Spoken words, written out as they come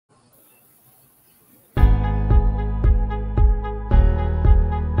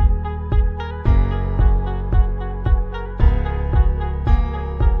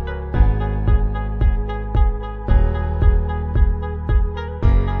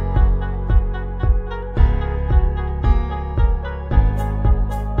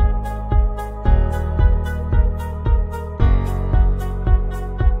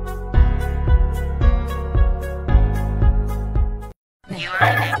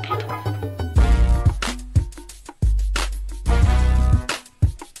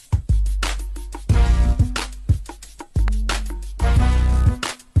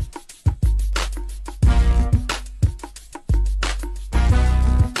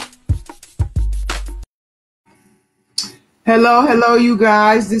Hello, you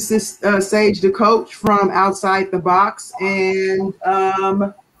guys. This is Sage, the coach from Outside the Box, and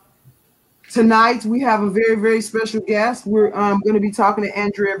tonight we have a very special guest. We're going to be talking to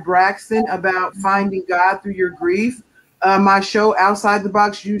Andrea Braxton about finding God through your grief. My show, Outside the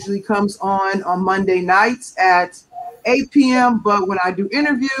Box, usually comes on Monday nights at 8 p.m. But when I do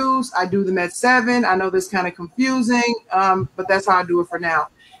interviews, I do them at 7. I know that's kind of confusing, but that's how I do it for now.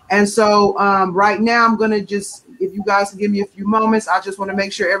 And so right now, I'm going to just, if you guys can give me a few moments, I just want to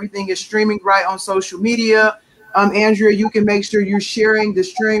make sure everything is streaming right on social media. Andrea, you can make sure you're sharing the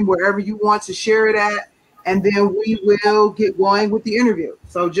stream wherever you want to share it at, and then we will get going with the interview.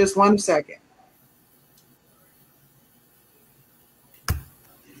 So just 1 second. 8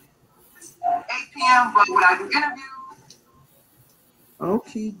 p.m., but when I do interviews.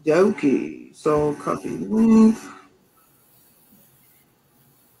 Okie dokie. So copy link.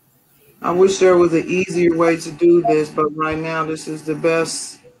 I wish there was an easier way to do this, but right now this is the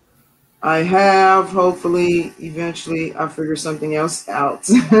best I have. Hopefully, eventually I figure something else out.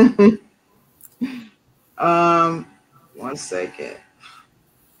 1 second.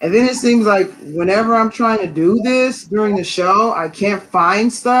 And then it seems like whenever I'm trying to do this during the show, I can't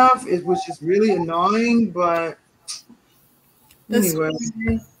find stuff, which is really annoying, but anyway.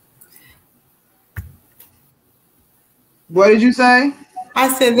 What did you say? I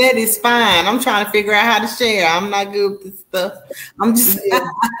said that is fine. I'm trying to figure out how to share. I'm not good with this stuff. I'm just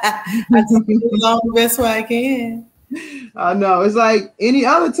I just do it all the best way I can. I know. It's like any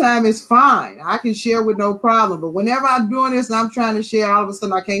other time it's fine. I can share with no problem. But whenever I'm doing this and I'm trying to share, all of a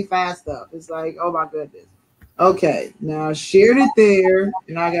sudden I can't find stuff. It's like, oh my goodness. Okay, now I shared it there,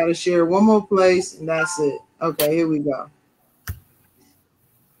 and I got to share one more place, and that's it. Okay, here we go.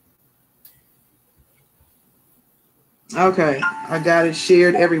 Okay, I got it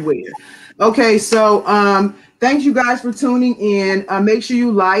shared everywhere. Okay, so thanks you guys for tuning in. Make sure you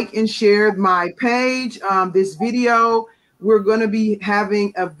like and share my page. This video, we're going to be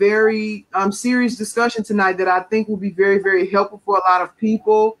having a very serious discussion tonight that I think will be very helpful for a lot of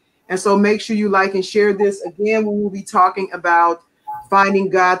people. And so make sure you like and share this. Again, we will be talking about finding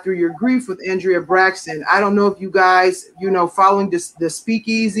God through your grief with Andrea Braxton. I don't know if you guys, following the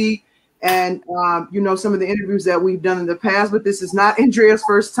speakeasy and, some of the interviews that we've done in the past, but this is not Andrea's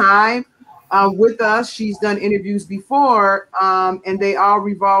first time with us. She's done interviews before, and they all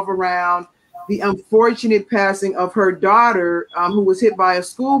revolve around the unfortunate passing of her daughter, who was hit by a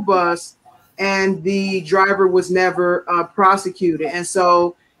school bus, and the driver was never prosecuted. And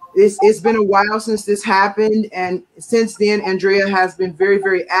so it's been a while since this happened. And since then, Andrea has been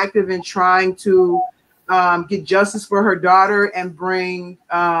very active in trying to get justice for her daughter and bring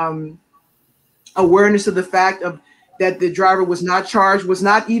awareness of the fact that the driver was not charged, was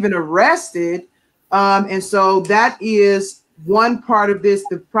not even arrested. And so that is one part of this,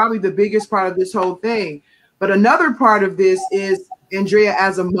 probably the biggest part of this whole thing. But another part of this is Andrea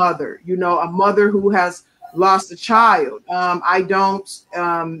as a mother, a mother who has lost a child. I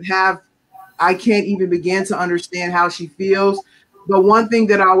can't even begin to understand how she feels. But one thing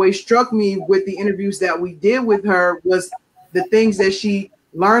that always struck me with the interviews that we did with her was the things that she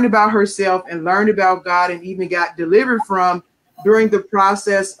learned about herself and learned about God and even got delivered from during the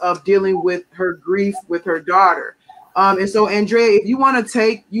process of dealing with her grief with her daughter. And so, Andrea, if you want to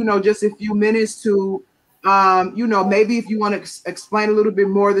take, just a few minutes to, maybe if you want to explain a little bit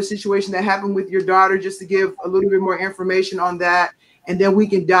more of the situation that happened with your daughter, just to give a little bit more information on that. And then we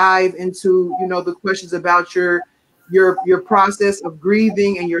can dive into, the questions about your process of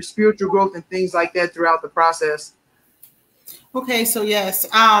grieving and your spiritual growth and things like that throughout the process. Okay, so yes.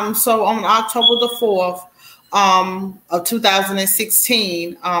 So on October the 4th of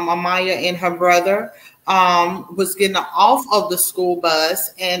 2016, Amaya and her brother was getting off of the school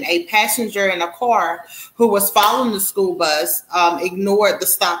bus, and a passenger in a car who was following the school bus ignored the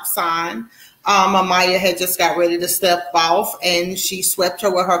stop sign. Amaya had just got ready to step off, and she swept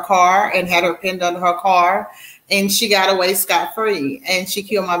her with her car and had her pinned under her car, and she got away scot-free. And she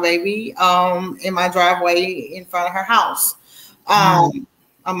killed my baby in my driveway in front of her house.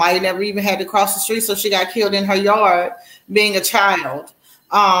 Amaya never even had to cross the street, so she got killed in her yard being a child.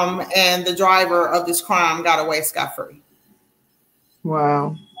 And the driver of this crime got away scot-free.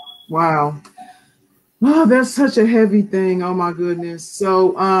 Wow. Oh, that's such a heavy thing. Oh my goodness.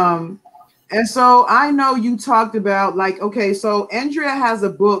 So, And so I know you talked about like, okay, so Andrea has a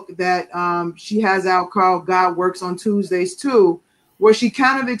book that she has out called God Works on Tuesdays Too, where she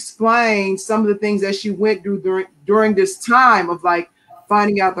kind of explains some of the things that she went through during this time of like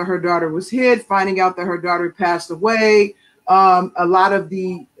finding out that her daughter was hit, finding out that her daughter passed away, a lot of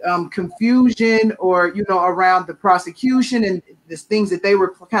the confusion or, you know, around the prosecution and the things that they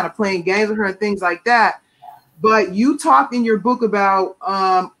were kind of playing games with her and things like that. But you talked in your book about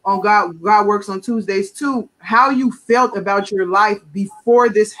on God Works on Tuesdays Too, how you felt about your life before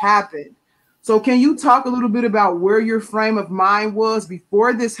this happened. So can you talk a little bit about where your frame of mind was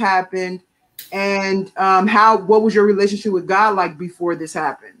before this happened, and what was your relationship with God like before this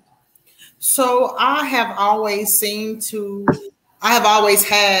happened? So I have always I have always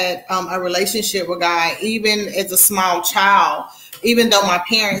had a relationship with God, even as a small child. Even though my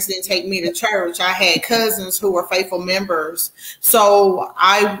parents didn't take me to church, I had cousins who were faithful members. So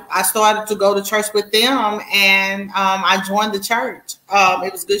I started to go to church with them, and I joined the church.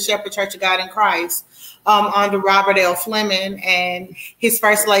 It was Good Shepherd Church of God in Christ. Under Robert L. Fleming and his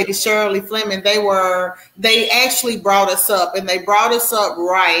first lady Shirley Fleming. They actually brought us up, and they brought us up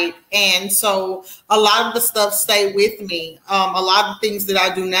right. And so a lot of the stuff stayed with me. A lot of things that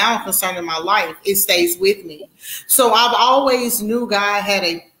I do now concerning my life, it stays with me. So I've always knew God had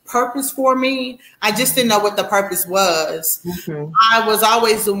a purpose for me. I just didn't know what the purpose was. Okay. I was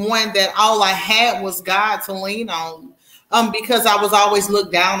always the one that all I had was God to lean on, because I was always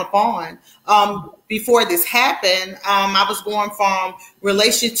looked down upon. Before this happened, I was going from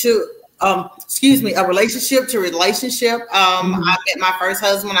relationship to relationship. I met my first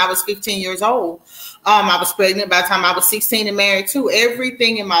husband when I was 15 years old. I was pregnant by the time I was 16 and married too.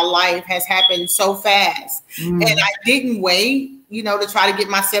 Everything in my life has happened so fast. And I didn't wait, you know, to try to get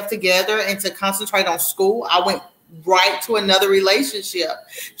myself together and to concentrate on school. I went right to another relationship,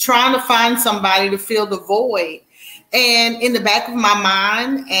 trying to find somebody to fill the void. And in the back of my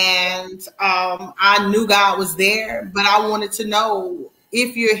mind, and I knew God was there, but I wanted to know,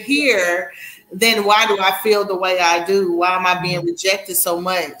 if you're here, then why do I feel the way I do? Why am I being rejected so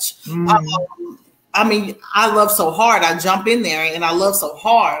much? I mean, I love so hard. I jump in there and I love so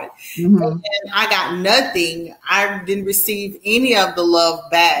hard. And I got nothing. I didn't receive any of the love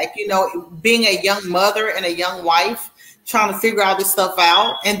back. You know, being a young mother and a young wife, trying to figure all this stuff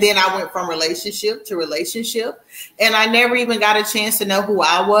out. And then I went from relationship to relationship, and I never even got a chance to know who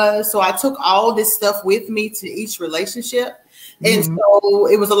I was. So I took all this stuff with me to each relationship. And so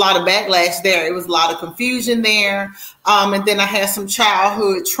it was a lot of backlash there. It was a lot of confusion there. And then I had some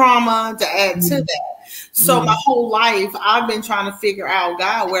childhood trauma to add to that. So my whole life, I've been trying to figure out,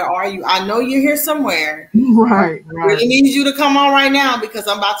 God, where are you? I know you're here somewhere. Right. I really need you to come on right now, because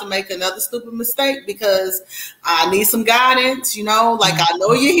I'm about to make another stupid mistake, because I need some guidance, you know, like I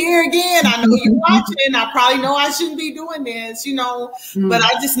know you're here again. I know you're watching. I probably know I shouldn't be doing this, you know, but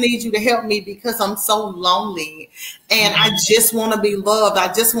I just need you to help me, because I'm so lonely and I just want to be loved.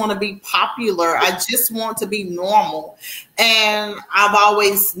 I just want to be popular. I just want to be normal. And I've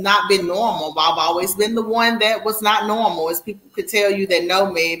always not been normal. I've always been the one that was not normal. As people could tell you that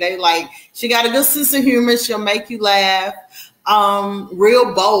know me, they like, she got a good sense of humor. She'll make you laugh.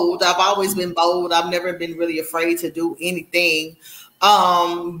 Real bold. I've always been bold. I've never been really afraid to do anything.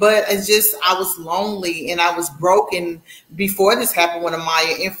 But it's just, I was lonely and I was broken before this happened with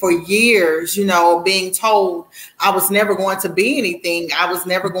Amaya. And for years, you know, being told I was never going to be anything. I was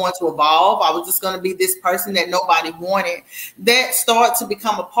never going to evolve. I was just going to be this person that nobody wanted. That started to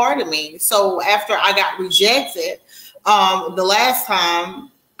become a part of me. So after I got rejected, the last time,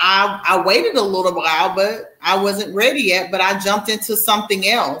 I waited a little while, but I wasn't ready yet, but I jumped into something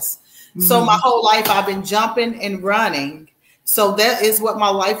else. So my whole life I've been jumping and running. So that is what my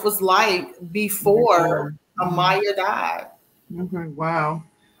life was like before Amaya died. Okay, wow.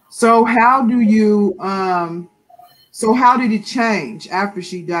 So how do you so how did it change after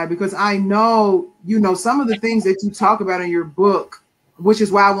she died? Because I know, you know, some of the things that you talk about in your book, which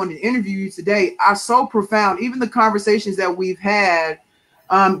is why I wanted to interview you today, are so profound. Even the conversations that we've had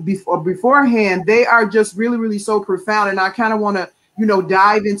beforehand, they are just really, really so profound. And I kind of want to, you know,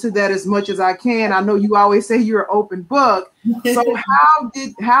 dive into that as much as I can. I know you always say you're an open book. So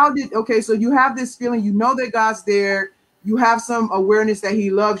okay, so you have this feeling, you know that God's there, you have some awareness that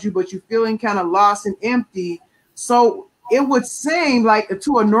he loves you, but you're feeling kind of lost and empty. So it would seem like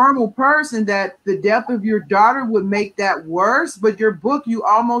to a normal person that the death of your daughter would make that worse, but your book, you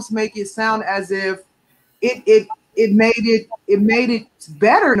almost make it sound as if it made it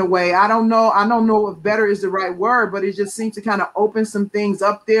better in a way. I don't know if better is the right word, but it just seemed to kind of open some things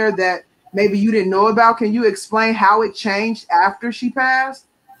up there that maybe you didn't know about. Can you explain how it changed after she passed?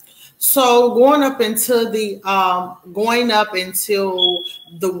 So going up until the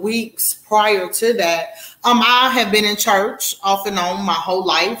weeks prior to that, I have been in church off and on my whole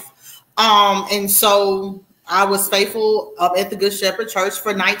life. And so I was faithful at the Good Shepherd Church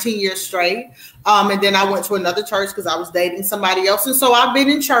for 19 years straight. And then I went to another church because I was dating somebody else. And so I've been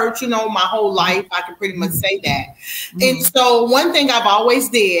in church, my whole life. I can pretty much say that. And so one thing I've always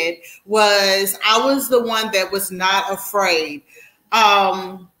did was I was the one that was not afraid.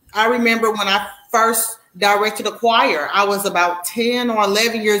 I remember when I first directed a choir, I was about 10 or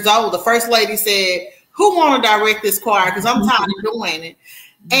 11 years old. The first lady said, "Who want to direct this choir? Because I'm tired of doing it."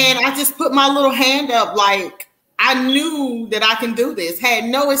 And I just put my little hand up like I knew that I can do this. Had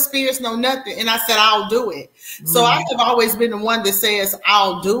no experience, no nothing. And I said, I'll do it. So I have always been the one that says,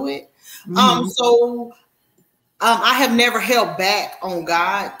 I'll do it. I have never held back on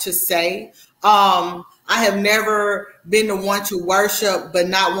God to say, I have never been the one to worship but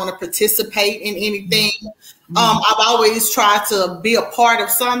not want to participate in anything. I've always tried to be a part of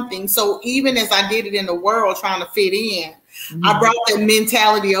something. So even as I did it in the world, trying to fit in, I brought that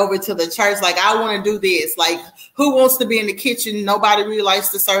mentality over to the church. Like, I want to do this. Like, who wants to be in the kitchen? Nobody really likes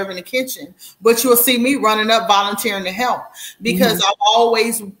to serve in the kitchen, but you'll see me running up, volunteering to help, because I've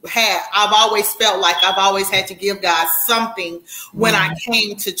always felt like I've always had to give God something when I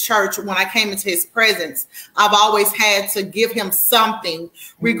came to church, when I came into his presence. I've always had to give him something,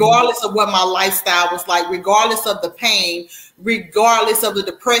 regardless of what my lifestyle was like, regardless of the pain, regardless of the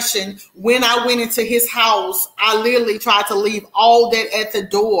depression. When I went into his house, I literally tried to leave all that at the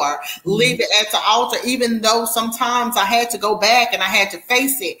door, leave it at the altar, even though sometimes I had to go back and I had to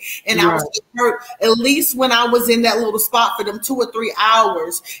face it. And I was hurt. At least when I was in that little spot for them 2 or 3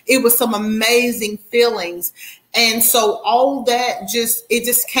 hours, it was some amazing feelings. And so all that just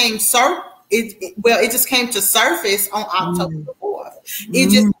came it just came to surface on October the 4th. It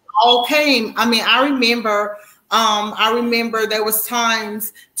just all came. I mean, I remember there was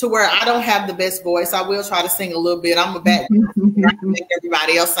times to where I don't have the best voice. I will try to sing a little bit. I'm a back. I can make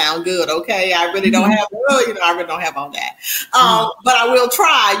everybody else sound good. Okay. I really don't have, I really don't have all that. But I will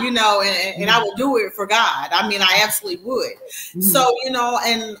try, and I will do it for God. I mean, I absolutely would. So, and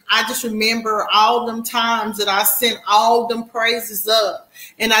I just remember all them times that I sent all them praises up.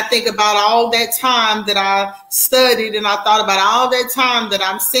 And I think about all that time that I studied, and I thought about all that time that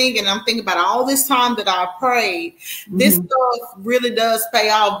I'm singing. I'm thinking about all this time that I prayed. This stuff really does pay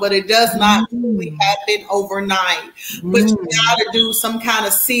off, but it does not really happen overnight. But you got to do some kind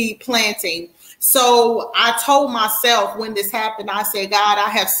of seed planting. So I told myself when this happened, I said, God, I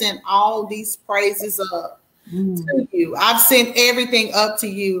have sent all these praises up to you. I've sent everything up to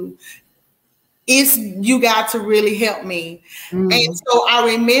you. You got to really help me. And so I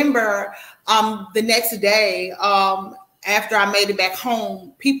remember the next day, after I made it back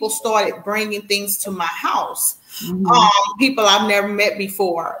home, people started bringing things to my house. People I've never met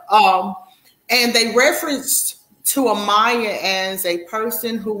before. And they referenced to Amaya as a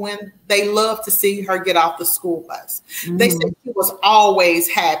person who, when they love to see her get off the school bus, they said she was always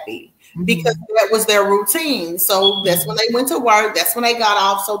happy. Because that was their routine. So that's when they went to work. That's when they got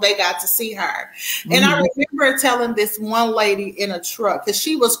off. So they got to see her. And I remember telling this one lady in a truck, because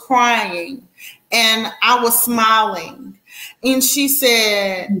she was crying and I was smiling. And she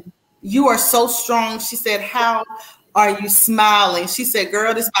said, "You are so strong." She said, "How are you smiling?" She said,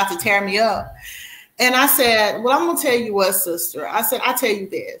 "Girl, this is about to tear me up." And I said, "Well, I'm going to tell you what, sister." I said, "I tell you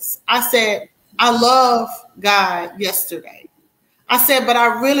this." I said, "I love God yesterday." I said, "But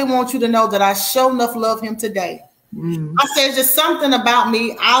I really want you to know that I sure enough love him today." I said, "Just something about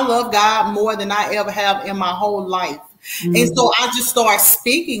me. I love God more than I ever have in my whole life." And so I just started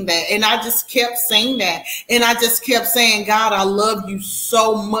speaking that, and I just kept saying that, and I just kept saying, "God, I love you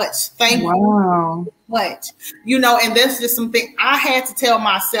so much. Thank you so much." And that's just something I had to tell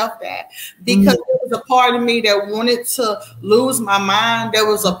myself, that because there was a part of me that wanted to lose my mind. There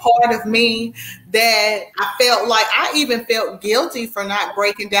was a part of me that I felt like I even felt guilty for not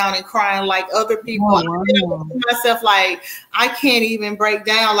breaking down and crying like other people. I felt to myself like I can't even break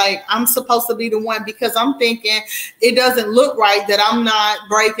down. Like I'm supposed to be the one, because I'm thinking it doesn't look right that I'm not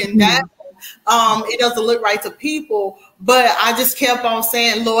breaking down. It doesn't look right to people, but I just kept on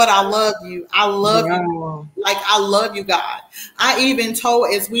saying, "Lord, I love you. I love you. Like, I love you, God." I even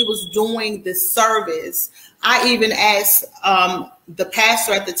told, as we was doing the service, I even asked the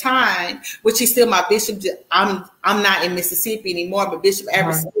pastor at the time, which he's still my bishop. I'm not in Mississippi anymore, but Bishop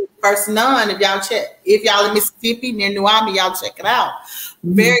Everson, First Nun. If y'all in Mississippi near New Albany, y'all check it out.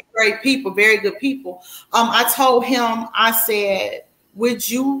 Very great people, very good people. I told him, I said, "Would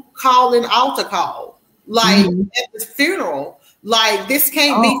you call an altar call, like at the funeral, Like, this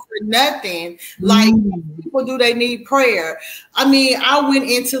can't be for nothing. Like, people do, they need prayer. I mean, I went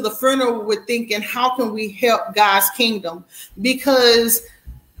into the funeral with thinking, how can we help God's kingdom? Because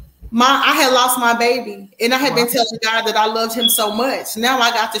I had lost my baby, and I had been telling God that I loved him so much. Now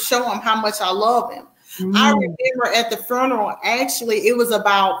I got to show him how much I love him. I remember at the funeral, actually, it was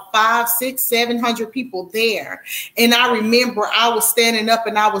about 500, 600, 700 people there. And I remember I was standing up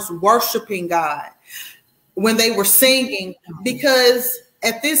and I was worshiping God when they were singing, because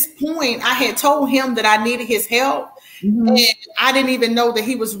at this point I had told him that I needed his help. And I didn't even know that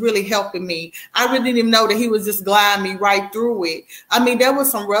he was really helping me. I really didn't even know that he was just gliding me right through it. I mean, there was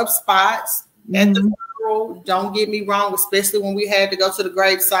some rough spots at the funeral, don't get me wrong, especially when we had to go to the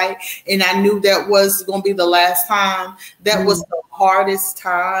gravesite, and I knew that was going to be the last time. That was the hardest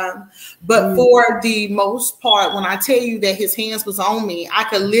time. But for the most part, when I tell you that his hands was on me, I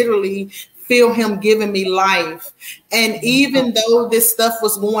could literally feel him giving me life. And even though this stuff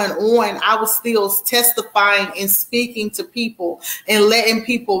was going on, I was still testifying and speaking to people and letting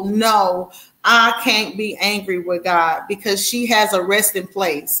people know I can't be angry with God, because she has a resting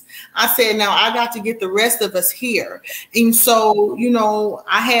place. I said, now I got to get the rest of us here. And so, you know,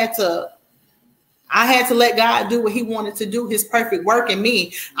 I had to let God do what he wanted to do, his perfect work in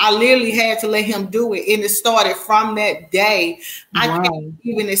me. I literally had to let him do it. And it started from that day. I can't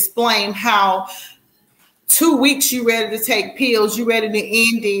even explain how 2 weeks you ready to take pills, you ready to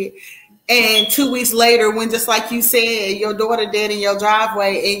end it. And 2 weeks later, when, just like you said, your daughter dead in your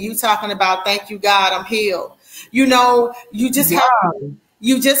driveway and you talking about, thank you, God, I'm healed. You know, you just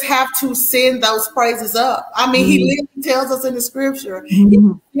have to send those praises up. I mean, he literally tells us in the scripture,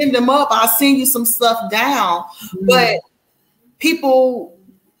 send them up, I'll send you some stuff down. But people,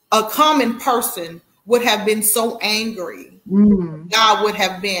 a common person would have been so angry. God would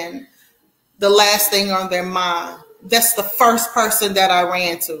have been the last thing on their mind. That's the first person that I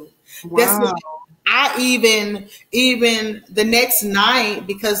ran to. I even the next night,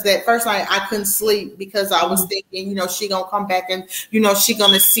 because that first night I couldn't sleep because I was thinking, you know, she gonna come back and, you know, she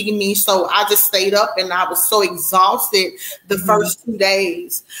gonna see me. So I just stayed up and I was so exhausted the first 2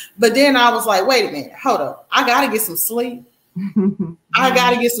 days. But then I was like, wait a minute, hold up. I gotta get some sleep. I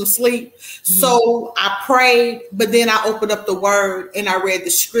got to get some sleep. So I prayed, but then I opened up the word and I read the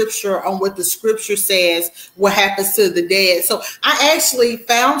scripture on what the scripture says, what happens to the dead. So I actually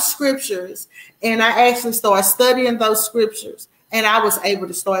found scriptures and I actually started studying those scriptures, and I was able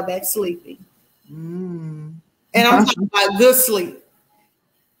to start back sleeping. And I'm talking about good sleep.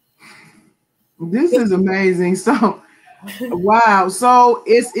 This is amazing. So, wow. So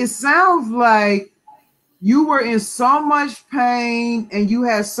it sounds like you were in so much pain and you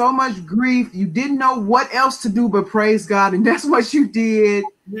had so much grief. You didn't know what else to do but praise God. And that's what you did.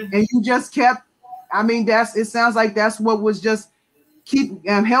 And you just kept, I mean, it sounds like that's what was just keep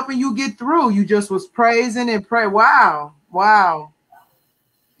helping you get through. You just was praising and pray. Wow.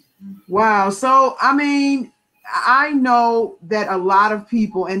 So, I mean, I know that a lot of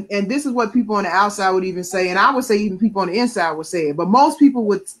people, and this is what people on the outside would even say, and I would say even people on the inside would say it, but most people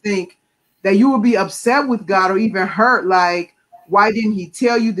would think that you would be upset with God or even hurt, like, why didn't he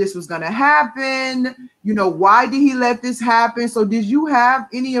tell you this was going to happen? You know, why did he let this happen? So did you have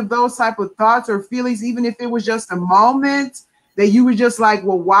any of those type of thoughts or feelings, even if it was just a moment that you were just like,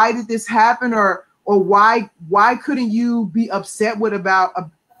 well, why did this happen? Or why couldn't you be upset with God,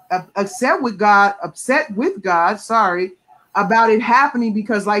 sorry, about it happening?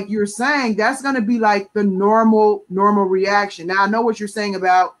 Because like you're saying, that's going to be like the normal reaction. Now I know what you're saying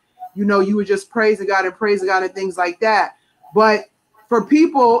about, you know, you were just praising God and things like that. But for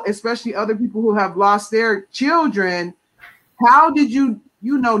people, especially other people who have lost their children, how did you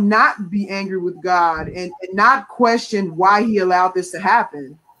not be angry with God and not question why he allowed this to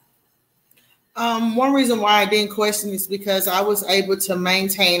happen? One reason why I didn't question is because I was able to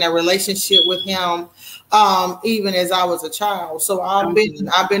maintain a relationship with him even as I was a child. So I've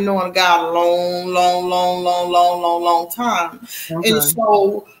been knowing God a long time. Okay. And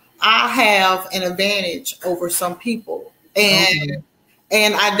so I have an advantage over some people. And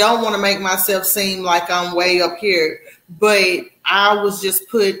I don't want to make myself seem like I'm way up here, but I was just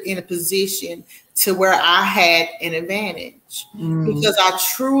put in a position to where I had an advantage because I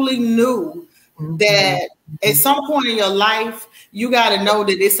truly knew that at some point in your life, you got to know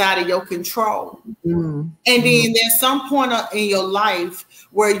that it's out of your control. And then there's some point in your life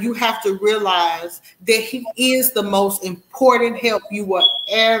where you have to realize that he is the most important help you will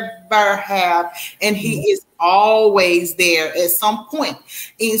ever have. And he is always there at some point.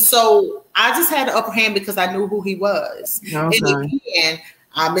 And so I just had the upper hand because I knew who he was. Okay. And again,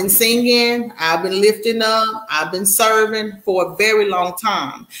 I've been singing, I've been lifting up, I've been serving for a very long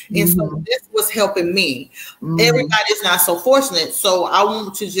time. And so this was helping me. Everybody's not so fortunate. So I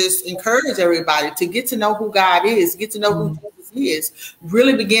want to just encourage everybody to get to know who God is, get to know who Jesus is,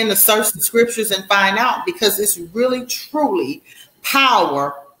 really begin to search the scriptures and find out, because it's really, truly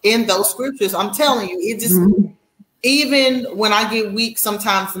power in those scriptures. I'm telling you, it just, even when I get weak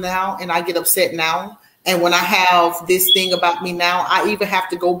sometimes now and I get upset now, and when I have this thing about me now, I even have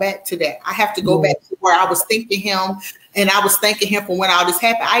to go back to that. I have to go back to where I was thanking him, and I was thanking him for when all this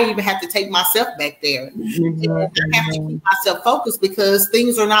happened. I even have to take myself back there. And I have to keep myself focused, because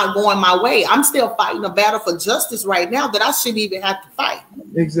things are not going my way. I'm still fighting a battle for justice right now that I shouldn't even have to fight.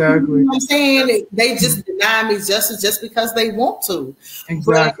 Exactly. You know what I'm saying? They just deny me justice just because they want to.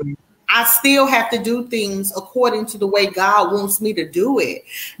 Exactly. But I still have to do things according to the way God wants me to do it.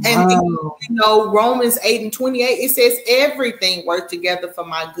 And you know, Romans 8:28, it says everything works together for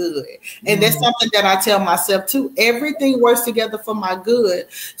my good. And that's something that I tell myself too. Everything works together for my good.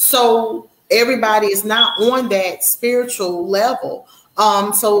 So everybody is not on that spiritual level.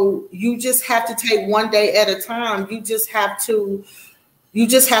 So you just have to take one day at a time. You just have to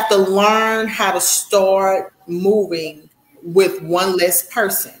learn how to start moving with one less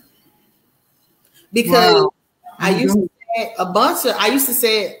person. Because I used to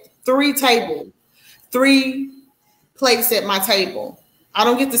set 3 plates at my table. I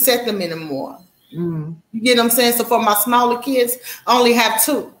don't get to set them anymore. You get what I'm saying? So for my smaller kids, I only have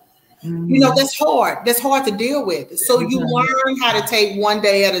 2. You know, that's hard. That's hard to deal with. So you learn how to take one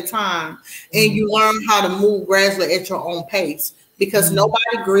day at a time, and you learn how to move gradually at your own pace, because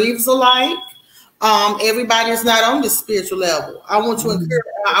nobody grieves alike. Everybody's not on the spiritual level. I want to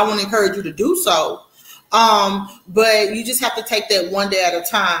encourage you to do so. But you just have to take that one day at a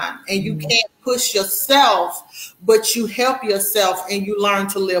time, and you can't push yourself, but you help yourself, and you learn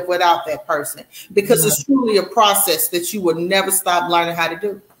to live without that person, because it's truly a process that you will never stop learning how to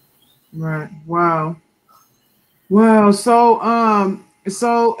do. Right. Wow. Wow. So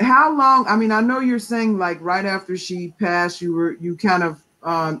how long, I mean, I know you're saying like right after she passed, you kind of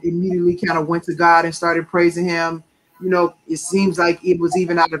immediately kind of went to God and started praising him. You know, it seems like it was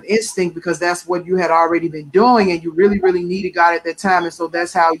even out of instinct, because that's what you had already been doing, and you really, really needed God at that time. And so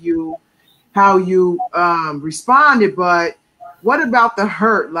that's how you responded. But what about the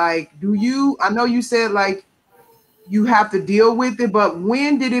hurt? Like, I know you said like you have to deal with it, but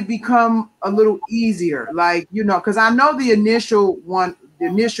when did it become a little easier? Like, you know, because I know the initial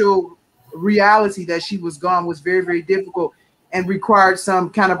reality that she was gone was very, very difficult and required some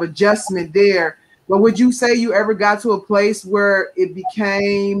kind of adjustment there. But would you say you ever got to a place where it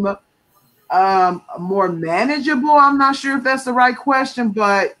became more manageable? I'm not sure if that's the right question,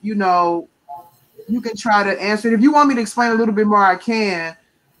 but you know, you can try to answer it. If you want me to explain a little bit more, I can.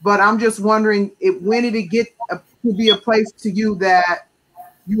 But I'm just wondering, when did it get to be a place to you that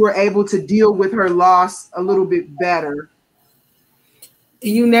you were able to deal with her loss a little bit better?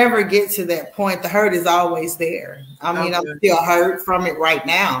 You never get to that point. The hurt is always there. I mean, I'm still hurt from it right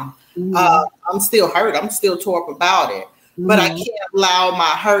now. I'm still hurt. I'm still tore up about it. But I can't allow my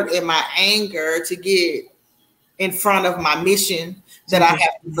hurt and my anger to get in front of my mission that I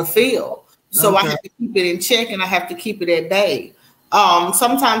have to fulfill. So I have to keep it in check, and I have to keep it at bay.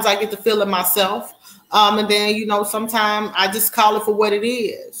 Sometimes I get to feel it myself. And then, you know, sometimes I just call it for what it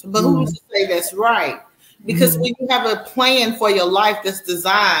is. But who's to say that's right? Because when you have a plan for your life that's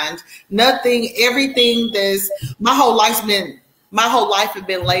designed, everything my whole life has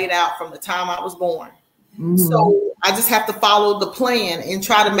been laid out from the time I was born. So I just have to follow the plan and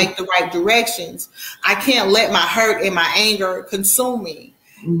try to make the right directions. I can't let my hurt and my anger consume me.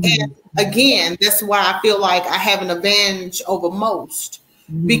 And again, that's why I feel like I have an advantage over most,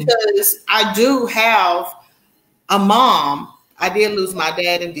 because I do have a mom. I did lose my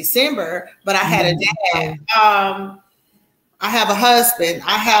dad in December, but I had a dad. I have a husband.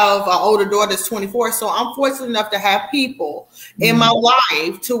 I have an older daughter that's 24. So I'm fortunate enough to have people in my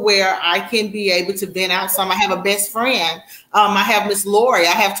life to where I can be able to vent out some. I have a best friend. I have Miss Lori.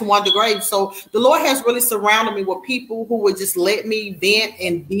 I have Tawanda Graves. So the Lord has really surrounded me with people who would just let me vent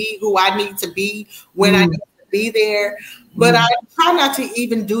and be who I need to be when I need to be there. But I try not to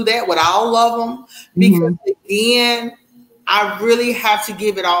even do that with all of them, because again, I really have to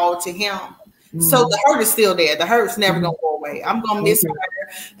give it all to him. So the hurt is still there. The hurt's never going to go away. I'm going to miss her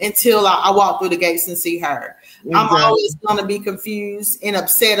until I walk through the gates and see her. I'm always going to be confused and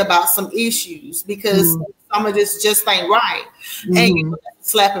upset about some issues, because some of this just ain't right. And you know,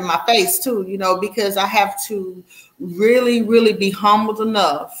 slap in my face too, you know, because I have to really, really be humbled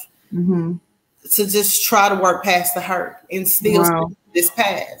enough to just try to work past the hurt and still Wow. this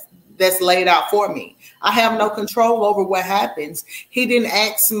path that's laid out for me. I have no control over what happens. He didn't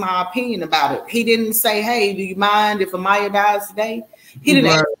ask my opinion about it. He didn't say, hey, do you mind if Amaya dies today? He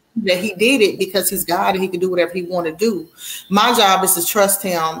didn't ask that. He did it because he's God and he can do whatever he want to do. My job is to trust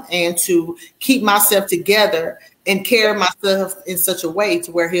him and to keep myself together and carry myself in such a way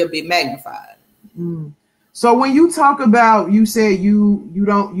to where he'll be magnified. So when you talk about, you say you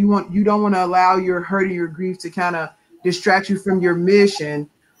don't want to allow your hurt and your grief to kind of distract you from your mission.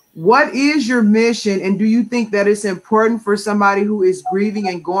 What is your mission? And do you think that it's important for somebody who is grieving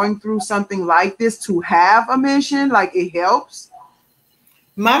and going through something like this to have a mission? Like, it helps?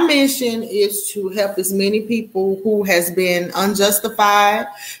 My mission is to help as many people who has been unjustified,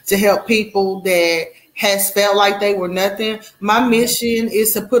 to help people that has felt like they were nothing. My mission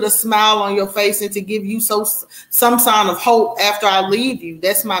is to put a smile on your face and to give you some sign of hope after I leave you.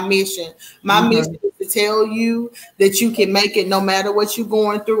 That's my mission. My mission is to tell you that you can make it no matter what you're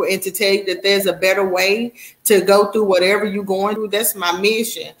going through, and to tell you that there's a better way to go through whatever you're going through. That's my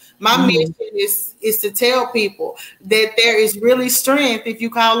mission. My mission is to tell people that there is really strength if you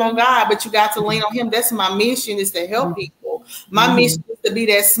call on God, but you got to lean on him. That's my mission, is to help people. My mission is to be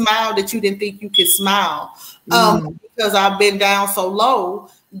that smile that you didn't think you could smile. Because I've been down so low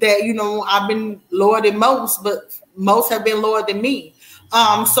that, you know, I've been lower than most, but most have been lower than me.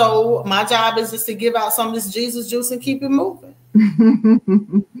 So my job is just to give out some of this Jesus juice and keep it moving.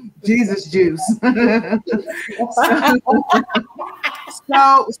 Jesus juice.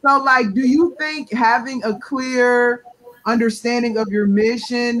 So like, do you think having a clear understanding of your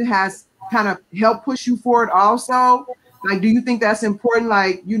mission has kind of helped push you forward also? Like, do you think that's important?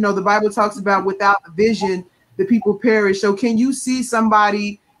 Like, you know, the Bible talks about without a vision, the people perish. So can you see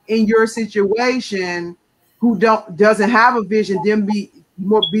somebody in your situation who doesn't have a vision, them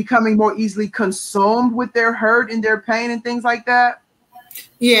becoming more easily consumed with their hurt and their pain and things like that?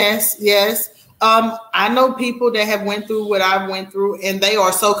 Yes. I know people that have went through what I went through, and they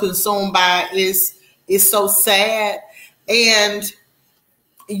are so consumed by it's so sad, and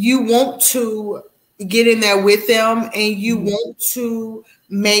you want to get in there with them, and you want to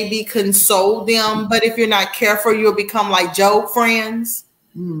maybe console them, but if you're not careful, you'll become like Job friends.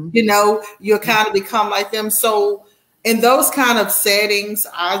 You know, you'll kind of become like them. So in those kind of settings,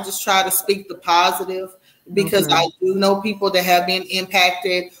 I just try to speak the positive, because I do know people that have been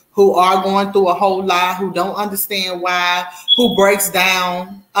impacted, who are going through a whole lot, who don't understand why, who breaks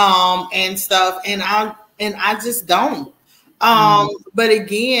down and stuff, and I just don't. But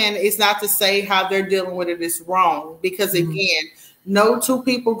again, it's not to say how they're dealing with it is wrong, because again, no two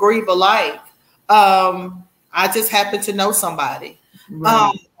people grieve alike. I just happen to know somebody.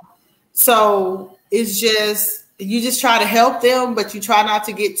 So it's just, you just try to help them, but you try not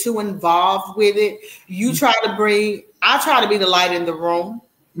to get too involved with it. You try to I try to be the light in the room.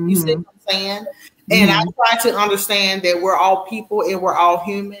 You see what I'm saying? And I try to understand that we're all people and we're all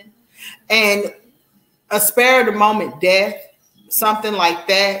human. And a spare of the moment death, something like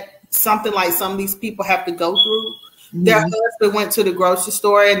that, something like some of these people have to go through. Their husband went to the grocery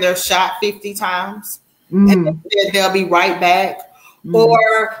store and they're shot 50 times. And they'll be right back.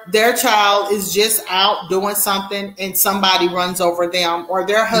 Or their child is just out doing something and somebody runs over them, or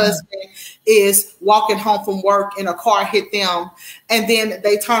their husband is walking home from work and a car hit them, and then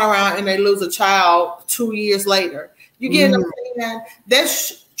they turn around and they lose a child 2 years later. You get what I'm saying?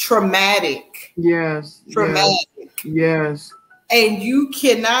 That's traumatic. Yes. Traumatic. Yes. And you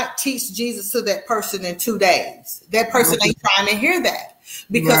cannot teach Jesus to that person in 2 days. That person ain't trying to hear that.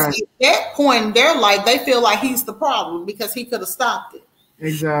 Because at that point in their life, they feel like he's the problem because he could have stopped it.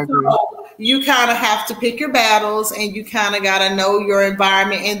 Exactly. So you kind of have to pick your battles, and you kind of got to know your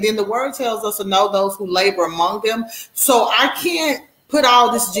environment. And then the word tells us to know those who labor among them. So I can't put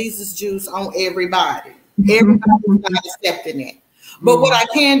all this Jesus juice on everybody. Everybody's not accepting it. But what I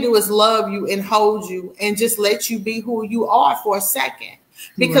can do is love you and hold you and just let you be who you are for a second.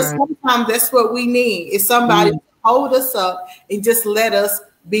 Because sometimes that's what we need, is somebody to hold us up and just let us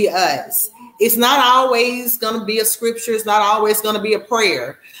be us. It's not always going to be a scripture. It's not always going to be a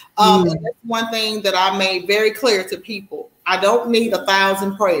prayer. And that's one thing that I made very clear to people. I don't need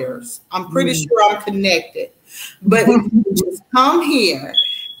 1,000 prayers. I'm pretty sure I'm connected. But if you just come here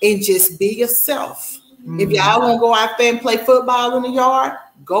and just be yourself. If y'all want to go out there and play football in the yard,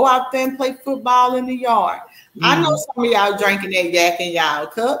 go out there and play football in the yard. I know some of y'all drinking that yak in y'all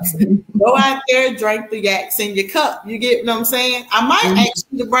cups. Go out there, drink the yaks in your cup. You get what I'm saying? I might ask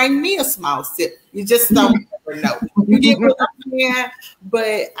you to bring me a small sip. You just don't ever know. You get what I'm saying?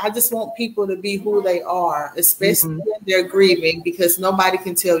 But I just want people to be who they are, especially when they're grieving, because nobody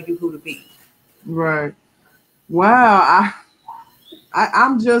can tell you who to be. Right. Wow.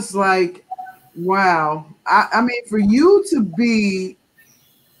 I'm just like, wow. I mean, for you to be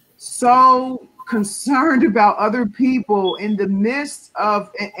so concerned about other people in the midst of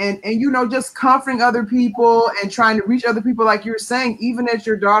and you know, just comforting other people and trying to reach other people, like you're saying, even at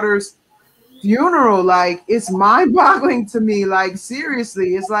your daughter's funeral, like it's mind-boggling to me. Like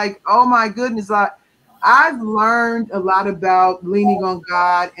seriously, it's like, oh my goodness. Like I've learned a lot about leaning on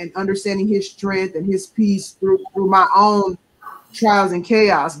God and understanding his strength and his peace through my own trials and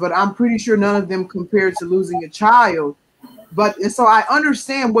chaos, but I'm pretty sure none of them compared to losing a child. But and so I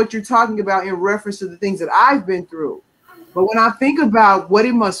understand what you're talking about in reference to the things that I've been through. But when I think about what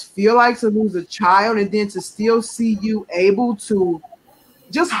it must feel like to lose a child and then to still see you able to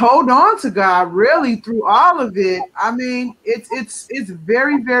just hold on to God really through all of it, I mean, it's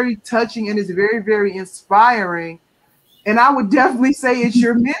very, very touching and it's very, very inspiring. And I would definitely say it's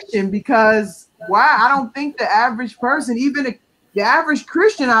your mission because why? I don't think the average person, even the average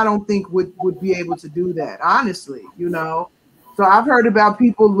Christian, I don't think would be able to do that, honestly, you know. So I've heard about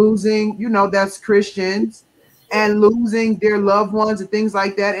people losing, you know, that's Christians and losing their loved ones and things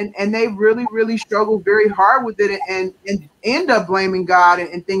like that. And they really, really struggle very hard with it and end up blaming God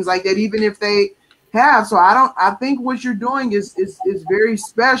and things like that, even if they have. So I think what you're doing is very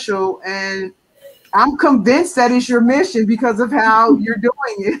special. And I'm convinced that it's your mission because of how you're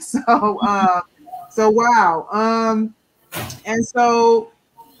doing it. So wow. And so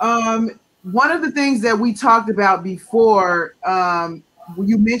one of the things that we talked about before,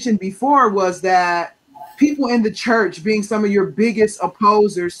 you mentioned before, was that people in the church being some of your biggest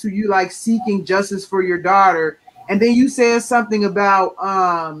opposers to you, like seeking justice for your daughter. And then you said something about,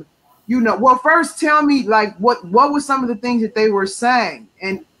 you know, well, first tell me, like, what were some of the things that they were saying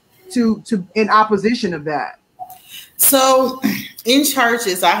and to in opposition of that? So in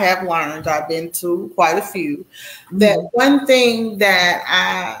churches, I have learned, I've been to quite a few, that one thing that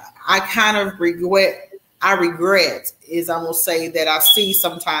I kind of regret is, I'm gonna say, that I see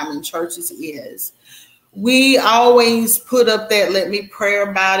sometime in churches is we always put up that let me pray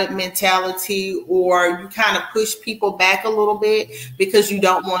about it mentality, or you kind of push people back a little bit because you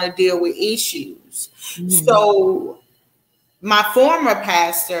don't want to deal with issues. So my former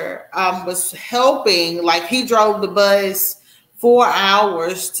pastor was helping, like he drove the bus 4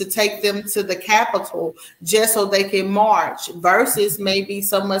 hours to take them to the Capitol just so they can march, versus maybe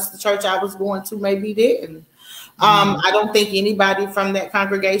so much the church I was going to maybe didn't. I don't think anybody from that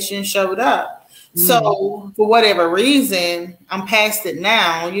congregation showed up. So for whatever reason, I'm past it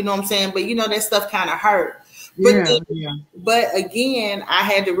now, you know what I'm saying? But you know, that stuff kind of hurt. But again, I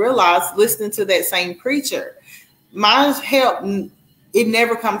had to realize, listening to that same preacher, my help, it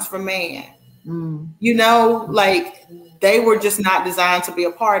never comes from man. You know, like they were just not designed to be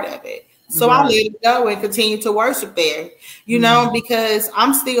a part of it. So I let it go and continue to worship there, you know, because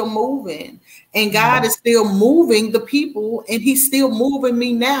I'm still moving and God is still moving the people, and he's still moving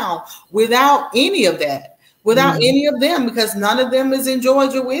me now without any of that, without any of them, because none of them is in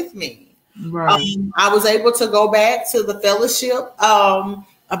Georgia with me. I was able to go back to the fellowship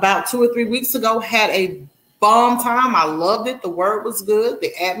about 2 or 3 weeks ago, had a bomb time. I loved it. The word was good.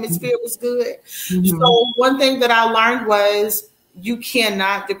 The atmosphere was good. So one thing that I learned was you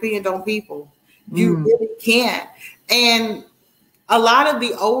cannot depend on people. You really can't. And a lot of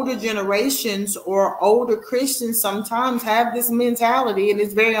the older generations or older Christians sometimes have this mentality, and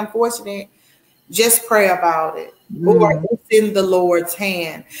it's very unfortunate. Just pray about it, or it's in the Lord's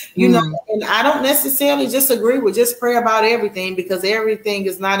hand, you know. And I don't necessarily just agree with just pray about everything, because everything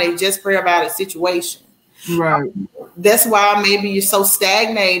is not a just pray about it situation. That's why maybe you're so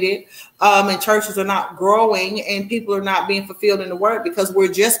stagnated, and churches are not growing and people are not being fulfilled in the word, because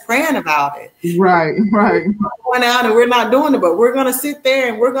we're just praying about it. Right. We're going out and we're not doing it, but we're going to sit there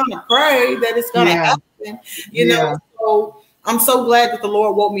and we're going to pray that it's going to happen, you know. So I'm so glad that the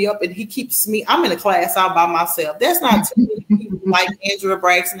Lord woke me up and he keeps me. I'm in a class all by myself. There's not too many people like Andrea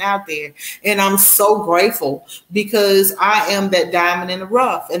Braxton out there. And I'm so grateful, because I am that diamond in the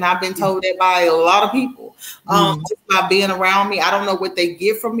rough. And I've been told that by a lot of people, just by being around me. I don't know what they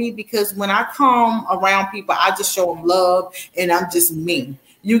get from me, because when I come around people, I just show them love and I'm just me.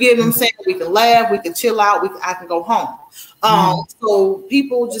 You get what I'm saying? We can laugh, we can chill out, I can go home. So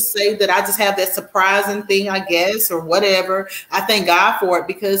people just say that I just have that surprising thing, I guess, or whatever. I thank God for it,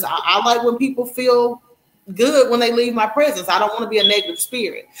 because I like when people feel good when they leave my presence. I don't want to be a negative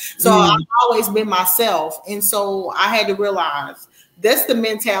spirit. So I've always been myself. And so I had to realize that's the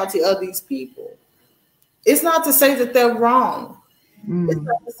mentality of these people. It's not to say that they're wrong. It's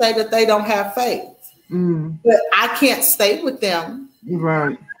not to say that they don't have faith. But I can't stay with them.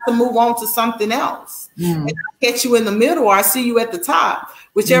 to move on to something else. Mm. And I catch you in the middle, or I see you at the top,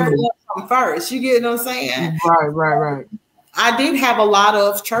 whichever one comes first. You get what I'm saying? Right. I did have a lot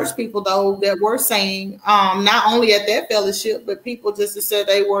of church people though that were saying, not only at that fellowship, but people just that said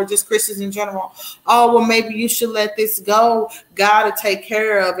they were just Christians in general. Oh, well, maybe you should let this go. God will take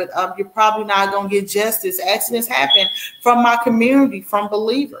care of it. You're probably not going to get justice. Accidents happen from my community, from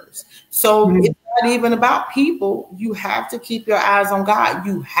believers. So it's not even about people. You have to keep your eyes on God.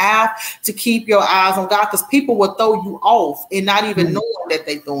 You have to keep your eyes on God, because people will throw you off and not even knowing that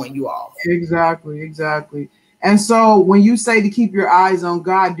they're throwing you off. Exactly. And so when you say to keep your eyes on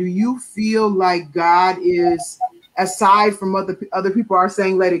God, do you feel like God is, aside from other people are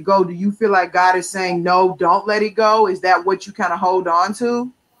saying let it go, do you feel like God is saying no, don't let it go? Is that what you kind of hold on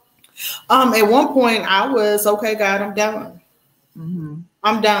to? At one point I was, okay, God, I'm done.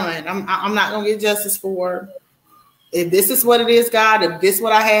 I'm done. I'm not gonna get justice for it. If this is what it is, God, if this is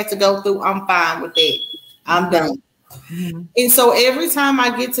what I had to go through, I'm fine with it. I'm done. And so every time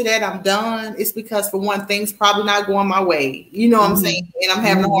I get to that, I'm done. It's because, for one, things probably not going my way. You know what I'm saying? And I'm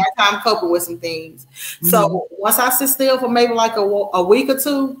having a hard time coping with some things. So once I sit still for maybe like a week or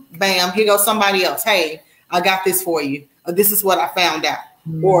two, bam, here goes somebody else. Hey, I got this for you. Or this is what I found out.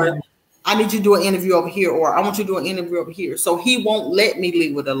 Or I need you to do an interview over here. Or I want you to do an interview over here. So he won't let me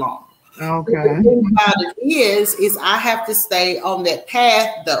leave it alone. Okay. The thing about it is I have to stay on that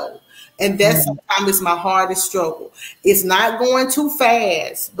path though. And that's sometimes it's my hardest struggle. It's not going too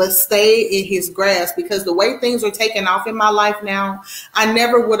fast, but stay in his grasp, because the way things are taking off in my life now, I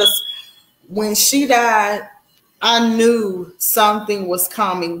never would have. When she died, I knew something was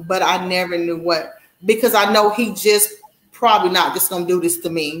coming, but I never knew what, because I know he just probably not just going to do this to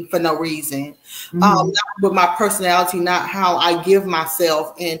me for no reason. Not with my personality, not how I give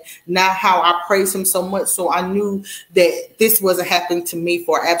myself, and not how I praise him so much. So I knew that this wasn't happening to me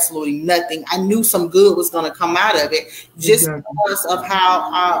for absolutely nothing. I knew some good was going to come out of it just because of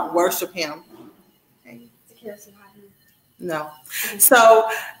how I worship him. No. So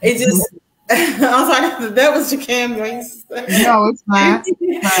it just, I'm sorry, that was your camera. No, it's fine.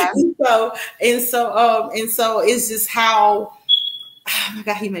 And so it's just how, oh my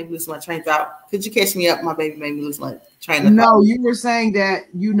God, he made me lose my train of thought. Could you catch me up? My baby made me lose my train of thought. No, you were saying that,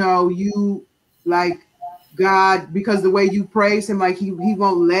 you like God, because the way you praise him, like he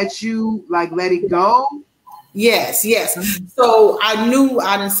won't let you like let it go. Yes. So I knew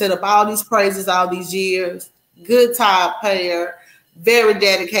I done set up all these praises all these years. Good top player, very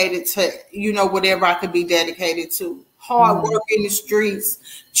dedicated to, whatever I could be dedicated to. Hard work in the streets,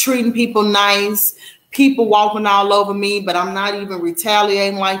 treating people nice, people walking all over me, but I'm not even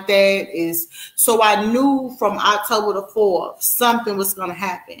retaliating like that. So I knew from October the 4th, something was going to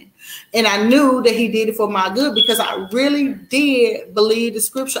happen. And I knew that he did it for my good, because I really did believe the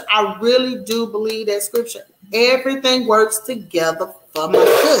scripture. I really do believe that scripture. Everything works together for my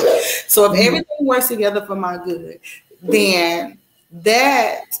good. So if everything works together for my good, then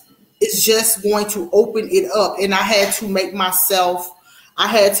that is just going to open it up. And I had to make myself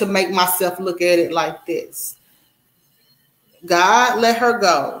look at it like this. God let her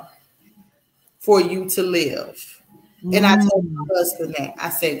go for you to live. And I told my husband that. I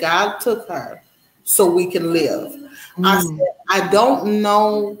said, God took her so we can live. I said, I don't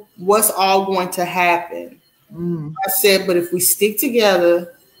know what's all going to happen. I said, but if we stick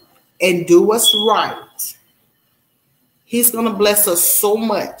together and do what's right, he's going to bless us so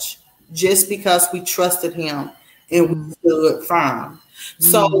much just because we trusted him and we stood firm.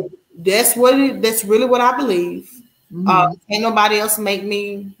 So that's really what I believe. Ain't nobody else make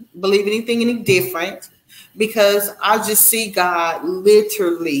me believe anything any different, because I just see God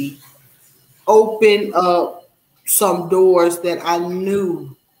literally open up some doors that I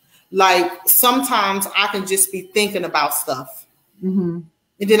knew. Like sometimes I can just be thinking about stuff, and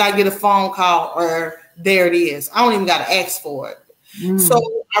then I get a phone call, or there it is. I don't even got to ask for it. So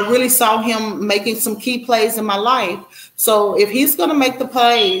I really saw him making some key plays in my life. So if he's going to make the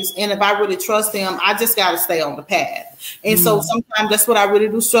plays, and if I really trust him, I just got to stay on the path. And so sometimes that's what I really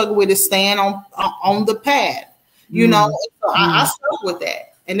do struggle with, is staying on the path, So I struggle with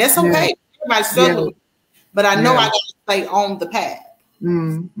that, and that's okay. Everybody struggles with it, but I know I got to stay on the path.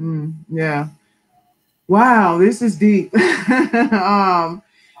 Yeah. Wow, this is deep.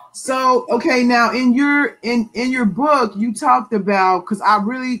 So, okay, now in your book, you talked about, because I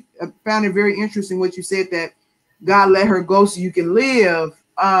really found it very interesting what you said, that God let her go so you can live.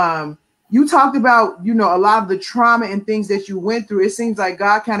 You talked about, a lot of the trauma and things that you went through. It seems like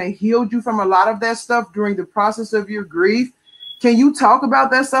God kind of healed you from a lot of that stuff during the process of your grief. Can you talk about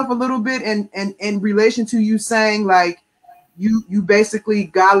that stuff a little bit, and in relation to you saying, like, you basically,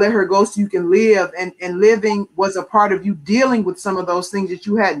 God let her go so you can live, and living was a part of you dealing with some of those things that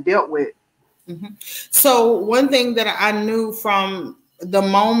you hadn't dealt with. Mm-hmm. So one thing that I knew from the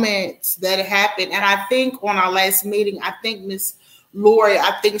moment that it happened, and I think on our last meeting, I think Miss Lori,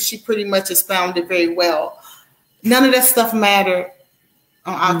 I think she pretty much expounded very well. None of that stuff mattered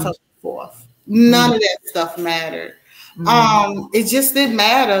on October 4th. None of that stuff mattered. It just didn't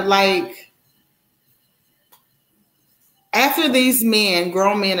matter. Like, after these men,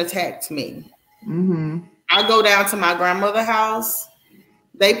 grown men, attacked me, I go down to my grandmother's house.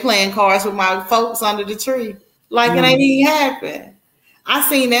 They playing cards with my folks under the tree. Like it ain't even happened. I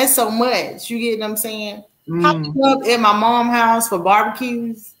seen that so much. You get what I'm saying? Popping up at my mom's house for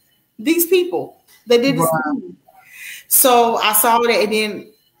barbecues. These people, they did this to me. So I saw that, and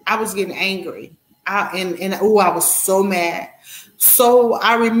then I was getting angry. I was so mad. So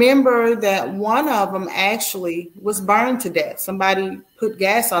I remember that one of them actually was burned to death. Somebody put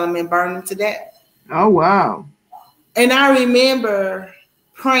gas on him and burned him to death. Oh, wow. And I remember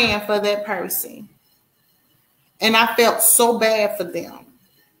praying for that person. And I felt so bad for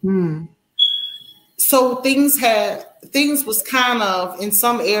them. So things was kind of in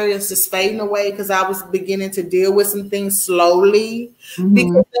some areas just fading away, because I was beginning to deal with some things slowly,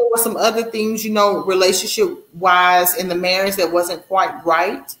 because there were some other things, relationship wise in the marriage that wasn't quite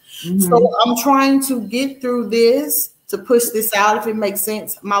right. So I'm trying to get through this, to push this out, if it makes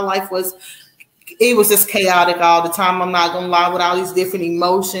sense. My life was just chaotic all the time. I'm not gonna lie, with all these different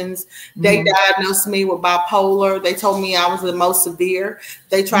emotions. They diagnosed me with bipolar. They told me I was the most severe.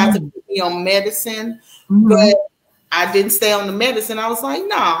 They tried to put me on medicine, but I didn't stay on the medicine. I was like,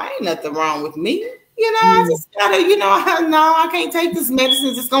 no, ain't nothing wrong with me. I just gotta, I can't take this medicine.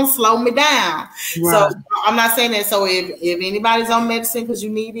 It's just gonna slow me down. So I'm not saying that. So if anybody's on medicine because you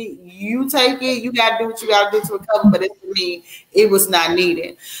need it, you take it. You gotta do what you gotta do to recover. But for me, it was not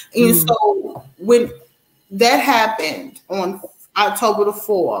needed. And so when that happened on October the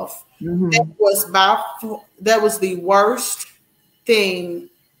 4th, that was the worst thing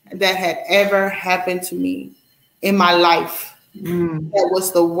that had ever happened to me in my life. That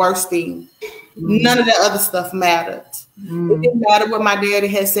was the worst thing. None of the other stuff mattered. It didn't matter what my daddy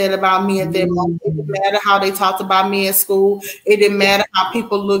had said about me at that moment. It didn't matter how they talked about me at school. It didn't matter how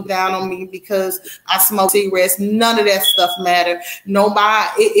people looked down on me because I smoked cigarettes. None of that stuff mattered.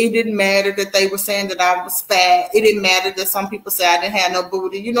 It didn't matter that they were saying that I was fat. It didn't matter that some people said I didn't have no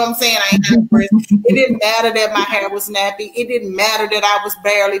booty. You know what I'm saying? I ain't had breasts. It didn't matter that my hair was nappy. It didn't matter that I was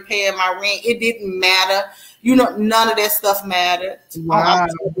barely paying my rent. It didn't matter. None of that stuff mattered on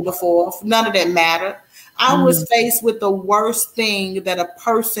October the 4th. None of that mattered. I was faced with the worst thing that a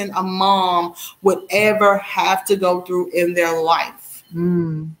mom would ever have to go through in their life.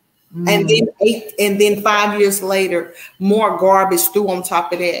 And then 5 years later, more garbage threw on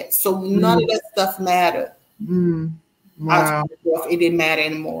top of that. So none of that stuff mattered. Wow. It didn't matter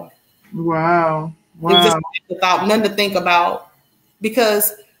anymore. Wow. It was just nothing to think about,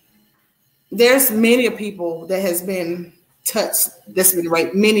 because there's many people that has been touched, that's been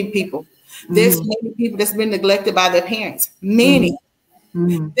raped. Many people. There's many people that's been neglected by their parents. Many.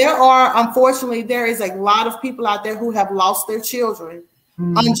 Unfortunately, there is a lot of people out there who have lost their children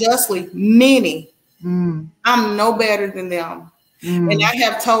unjustly. Many. I'm no better than them. And I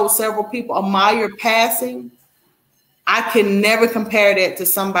have told several people, Amaya passing, I can never compare that to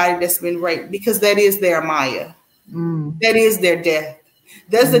somebody that's been raped, because that is their Amaya. That is their death.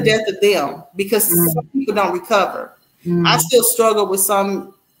 That's the death of them, because some people don't recover. I still struggle with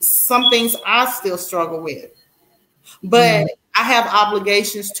some things I still struggle with. But I have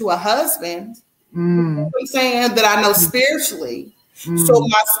obligations to a husband, you know what I'm saying, that I know spiritually. So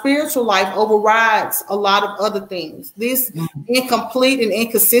my spiritual life overrides a lot of other things. This incomplete and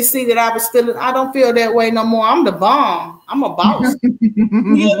inconsistency that I was feeling, I don't feel that way no more. I'm the bomb. I'm a boss. You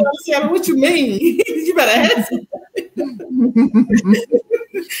know what I'm saying? What you mean? You better ask.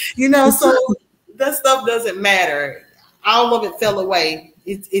 So that stuff doesn't matter. All of it fell away.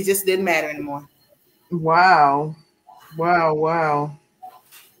 It just didn't matter anymore. Wow.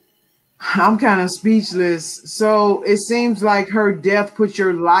 I'm kind of speechless. So it seems like her death put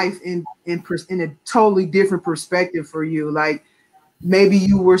your life in a totally different perspective for you. Like, maybe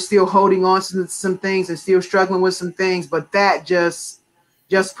you were still holding on to some things and still struggling with some things, but that just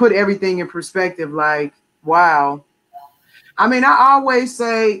put everything in perspective. Like, wow. I mean, I always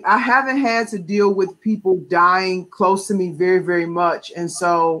say I haven't had to deal with people dying close to me very, very much. And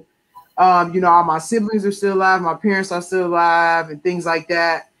so, all my siblings are still alive. My parents are still alive and things like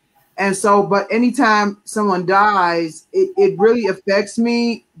that. And so, but anytime someone dies, it really affects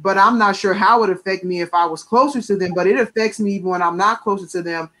me, but I'm not sure how it would affect me if I was closer to them, but it affects me even when I'm not closer to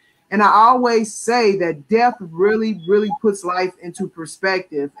them. And I always say that death really, really puts life into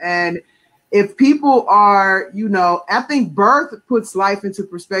perspective. And if people are, you know, I think birth puts life into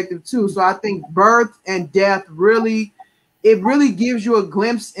perspective too. So I think birth and death really, it really gives you a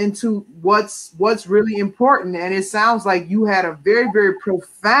glimpse into what's really important. And it sounds like you had a very, very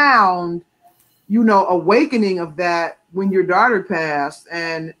profound, you know, awakening of that when your daughter passed.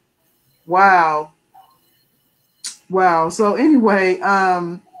 And wow. So anyway,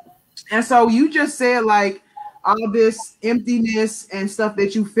 and so you just said like all this emptiness and stuff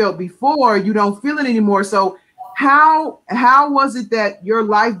that you felt before, you don't feel it anymore. So how was it that your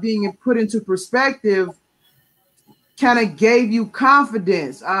life being put into perspective kind of gave you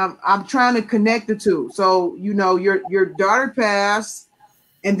confidence? I'm trying to connect the two. So, you know, your daughter passed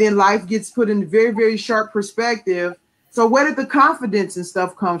and then life gets put in very, very sharp perspective. So where did the confidence and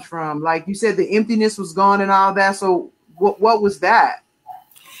stuff comes from? Like you said, the emptiness was gone and all that. So what was that?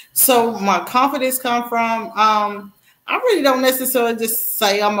 So my confidence come from, I really don't necessarily just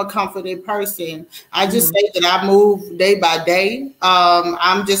say I'm a confident person. I just say that I move day by day.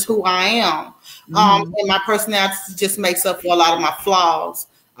 I'm just who I am. And my personality just makes up for a lot of my flaws.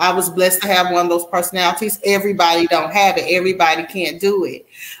 I was blessed to have one of those personalities. Everybody don't have it. Everybody can't do it.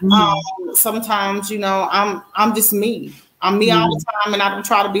 Sometimes, you know, I'm just me. I'm me all the time, and I don't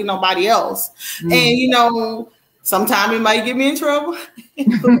try to be nobody else. And, you know, sometimes it might get me in trouble.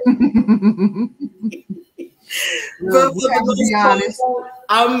 But be honest.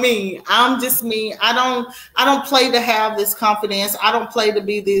 I'm me. I'm just me. I don't play to have this confidence. I don't play to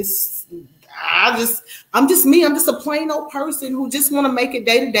be this. I'm just me. I'm just a plain old person who just want to make it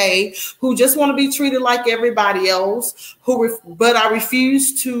day to day, who just want to be treated like everybody else, but I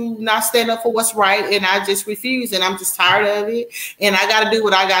refuse to not stand up for what's right. And I just refuse. And I'm just tired of it. And I got to do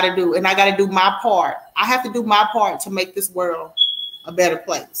what I got to do. And I got to do my part. I have to do my part to make this world a better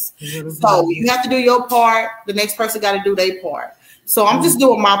place. So you have to do your part. The next person got to do their part. So I'm just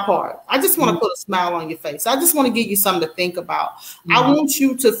doing my part. I just want to put a smile on your face. I just want to give you something to think about. I want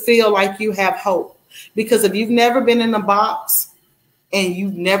you to feel like you have hope, because if you've never been in a box and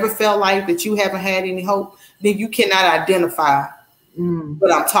you've never felt like that you haven't had any hope, then you cannot identify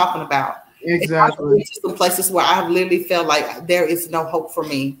what I'm talking about. Exactly. I've some places where I have literally felt like there is no hope for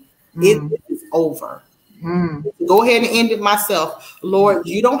me. It is over. Go ahead and end it myself. Lord,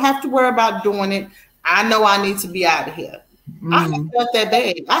 you don't have to worry about doing it. I know I need to be out of here. I have felt that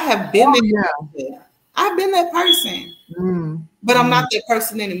bad. I have been there. I've been that person, but I'm not that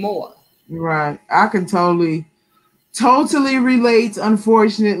person anymore. Right. I can totally relate,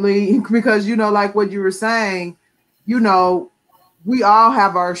 unfortunately, because, you know, like what you were saying, you know, we all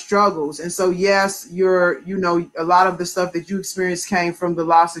have our struggles. And so, yes, you know, a lot of the stuff that you experienced came from the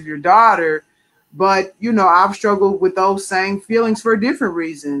loss of your daughter. But, you know, I've struggled with those same feelings for different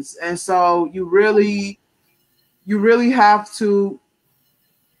reasons. And so you really have to,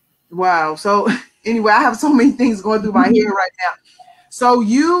 wow. So anyway, I have so many things going through my head right now. So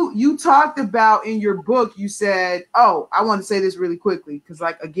you talked about in your book, you said, oh, I want to say this really quickly, because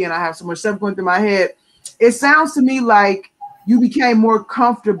like, again, I have so much stuff going through my head. It sounds to me like you became more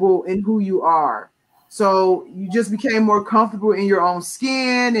comfortable in who you are. So you just became more comfortable in your own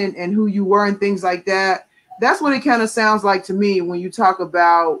skin and who you were and things like that. That's what it kind of sounds like to me when you talk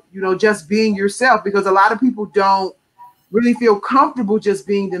about, you know, just being yourself, because a lot of people don't really feel comfortable just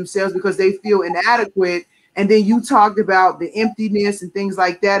being themselves because they feel inadequate. And then you talked about the emptiness and things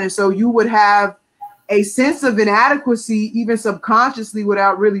like that. And so you would have a sense of inadequacy, even subconsciously,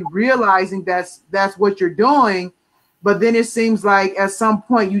 without really realizing that's what you're doing. But then it seems like at some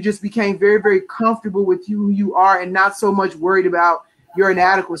point you just became very, very comfortable with who you are and not so much worried about your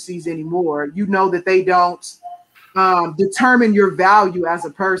inadequacies anymore. You know that they don't determine your value as a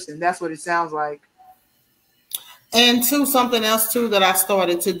person. That's what it sounds like. And too, something else too that I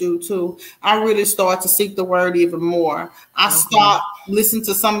started to do too, I really started to seek the word even more. I stopped listening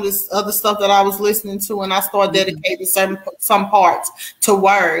to some of this other stuff that I was listening to, and I started dedicating some parts to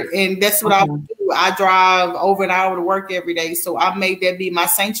word. And that's what I would do. I drive over an hour to work every day, so I made that be my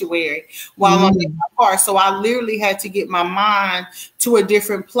sanctuary while I'm in my car. So I literally had to get my mind to a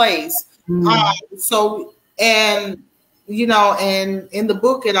different place. And you know, and in the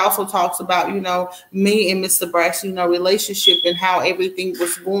book, it also talks about, you know, me and Mr. Braxton, you know, relationship and how everything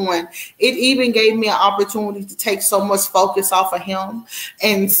was going. It even gave me an opportunity to take so much focus off of him.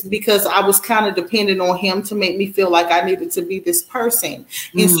 And because I was kind of dependent on him to make me feel like I needed to be this person.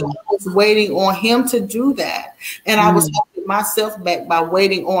 And so I was waiting on him to do that. And I was hoping get myself back by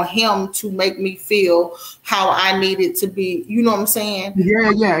waiting on him to make me feel how I needed to be. You know what I'm saying?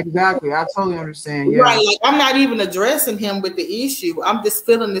 Yeah, exactly. I totally understand. Yeah. Right. Like, I'm not even addressing him with the issue. I'm just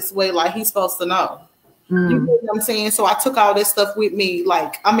feeling this way like he's supposed to know. You know what I'm saying? So I took all this stuff with me.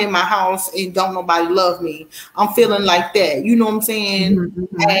 Like, I'm in my house and don't nobody love me. I'm feeling like that. You know what I'm saying?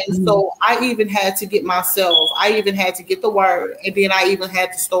 And so I even had to get myself, I even had to get the word. And then I even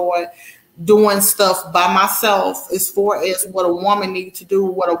had to start doing stuff by myself as far as what a woman needs to do,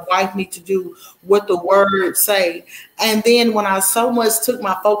 what a wife needs to do, what the words say. And then when I so much took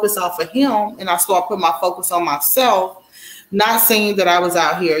my focus off of him and I started putting my focus on myself, not saying that I was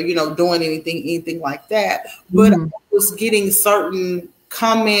out here, you know, doing anything like that, but I was getting certain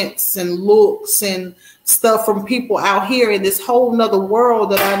comments and looks and stuff from people out here in this whole nother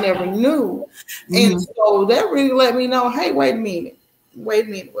world that I never knew. And so that really let me know, hey, wait a minute.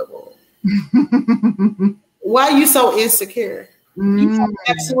 Wait. Why are you so insecure? You have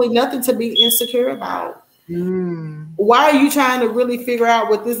absolutely nothing to be insecure about. Why are you trying to really figure out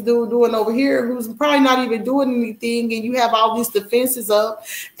what this dude doing over here who's probably not even doing anything, and you have all these defenses up?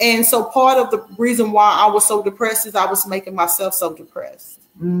 And so part of the reason why I was so depressed is I was making myself so depressed.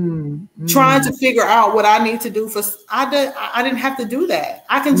 Trying to figure out what I need to do for I didn't have to do that.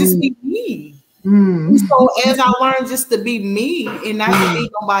 I can just be me. So as I learned just to be me and not to be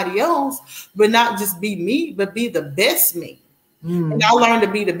nobody else, but not just be me, but be the best me. And I learned to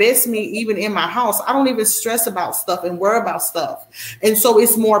be the best me even in my house. I don't even stress about stuff and worry about stuff. And so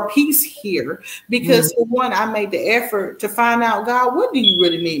it's more peace here because for one, I made the effort to find out, God, what do you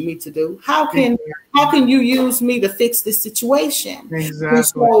really need me to do? How can you use me to fix this situation? And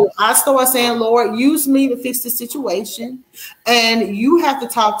so I started saying, Lord, use me to fix the situation. And you have to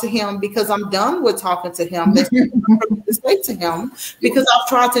talk to him because I'm done with talking to him. That's to say to him because I've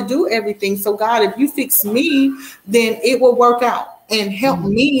tried to do everything. So God, if you fix me, then it will work out and help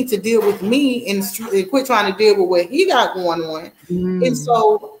me to deal with me and quit trying to deal with what he got going on. And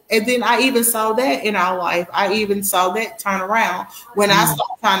so, and then I even saw that in our life. I even saw that turn around when I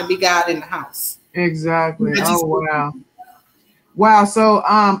started trying to be God in the house. Exactly. Oh, wow. Wow. So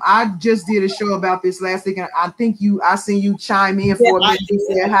I just did a show about this last week, and I think I seen you chime in for a minute. You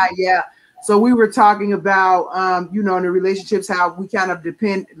said hi. Yeah. So we were talking about, you know, in the relationships, how we kind of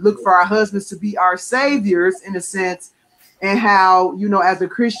look for our husbands to be our saviors in a sense, and how, you know, as a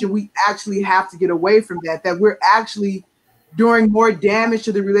Christian, we actually have to get away from that we're actually doing more damage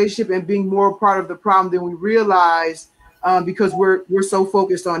to the relationship and being more part of the problem than we realize, because we're so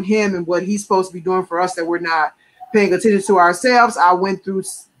focused on him and what he's supposed to be doing for us that we're not paying attention to ourselves. I went through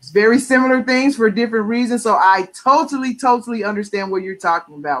very similar things for different reasons. So I totally understand what you're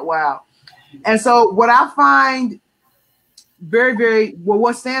talking about. Wow. And so what I find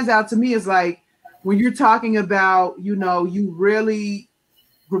what stands out to me is like when you're talking about, you know, you really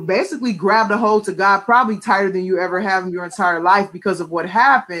basically grabbed a hold to God probably tighter than you ever have in your entire life because of what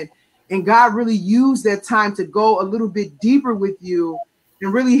happened. And God really used that time to go a little bit deeper with you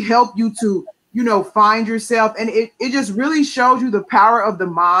and really help you to, you know, find yourself. And it just really shows you the power of the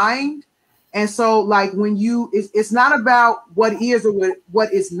mind. And so like when it's not about what is or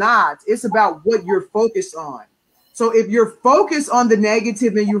what is not, it's about what you're focused on. So if you're focused on the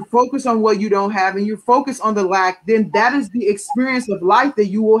negative and you're focused on what you don't have and you're focused on the lack, then that is the experience of life that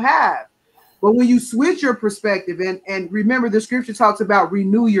you will have. But when you switch your perspective and remember the scripture talks about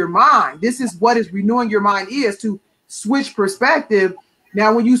renew your mind. This is what is renewing your mind is to switch perspective.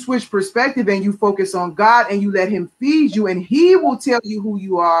 Now, when you switch perspective and you focus on God and you let him feed you and he will tell you who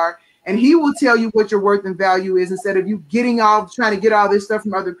you are and he will tell you what your worth and value is instead of you trying to get all this stuff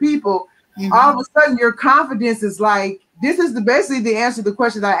from other people. All of a sudden your confidence is like, this is basically the answer to the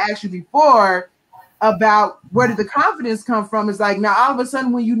question that I asked you before about where did the confidence come from. Is like, now all of a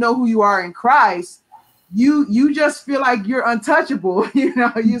sudden when you know who you are in Christ, you just feel like you're untouchable. You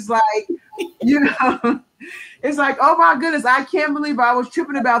know, it's like, you know, it's like, oh my goodness, I can't believe I was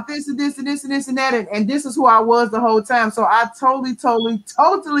tripping about this and this and this and this and that. And this is who I was the whole time. So I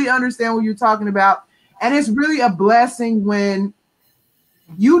totally understand what you're talking about. And it's really a blessing when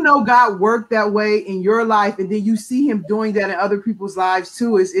you know God worked that way in your life, and then you see him doing that in other people's lives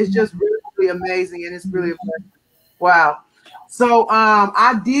too. It's just really amazing, and it's really a blessing. Wow. So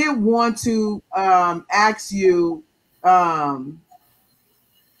I did want to ask you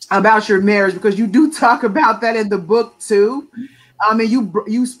about your marriage, because you do talk about that in the book too. And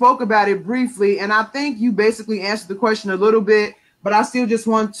you spoke about it briefly, and I think you basically answered the question a little bit, but I still just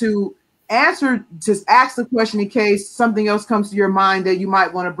want to ask the question in case something else comes to your mind that you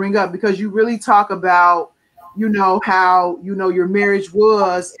might want to bring up, because you really talk about, you know, how, you know, your marriage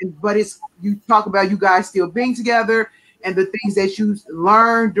was, but you talk about you guys still being together. and the things that you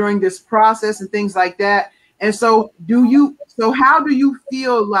learned during this process and things like that. And so how do you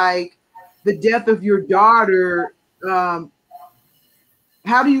feel like the death of your daughter, how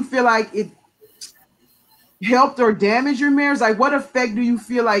do you feel like it helped or damaged your marriage? Like, what effect do you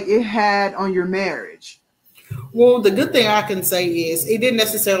feel like it had on your marriage? Well, the good thing I can say is it didn't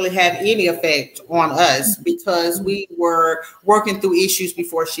necessarily have any effect on us because we were working through issues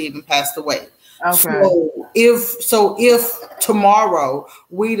before she even passed away. Okay. So if tomorrow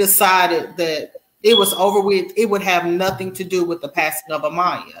we decided that it was over with, it would have nothing to do with the passing of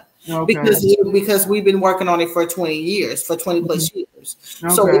Amaya. Okay. Because we've been working on it for 20 years, for 20 plus years.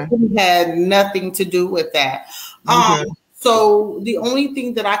 Okay. So it had nothing to do with that. Okay. So the only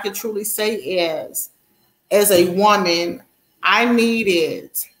thing that I could truly say is, as a woman, I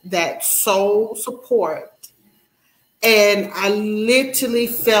needed that soul support. And I literally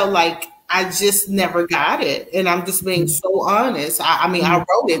felt like I just never got it. And I'm just being so honest. I mean, I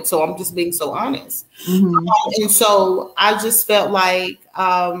wrote it, so I'm just being so honest. And so I just felt like,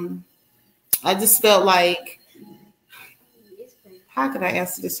 how can I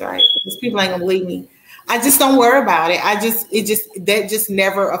answer this right? Because people ain't gonna believe me. I just don't worry about it. That just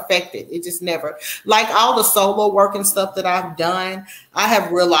never affected. It just never, like all the solo work and stuff that I've done, I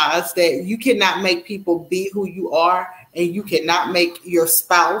have realized that you cannot make people be who you are, and you cannot make your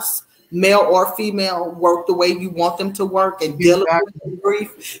spouse, male or female, work the way you want them to work and deal with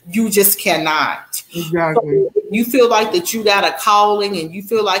grief. You just cannot. Exactly. So if you feel like that you got a calling and you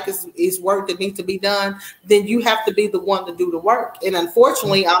feel like it's work that needs to be done, then you have to be the one to do the work. And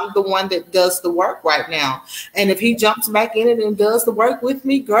unfortunately, I'm the one that does the work right now. And if he jumps back in it and does the work with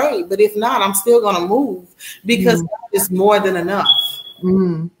me, great. But if not, I'm still going to move because it's more than enough.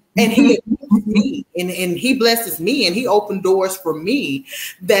 And he me and he blesses me and he opened doors for me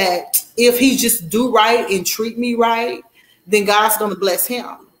that if he just do right and treat me right, then God's going to bless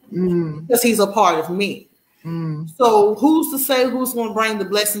him because he's a part of me. So who's to say who's going to bring the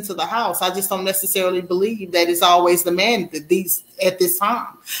blessing to the house? I just don't necessarily believe that it's always the man at this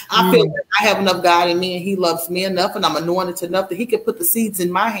time. I feel like I have enough God in me and he loves me enough and I'm anointed enough that he can put the seeds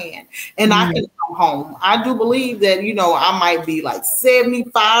in my hand and I can come home. I do believe that, I might be like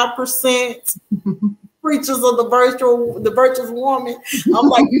 75% preachers of the virtuous woman. I'm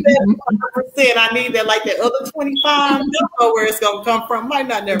like 75%. I need that, like that other 25. I don't know where it's going to come from. Might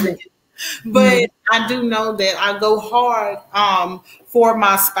not never get. But I do know that I go hard for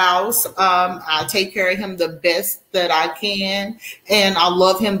my spouse. I take care of him the best that I can, and I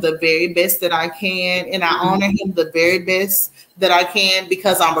love him the very best that I can, and I honor him the very best that I can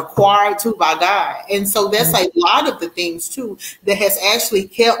because I'm required to by God. And so that's a lot of the things too that has actually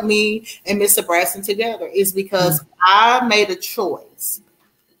kept me and Mr. Braxton together is because I made a choice.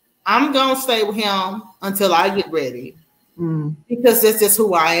 I'm going to stay with him until I get ready. Because that's just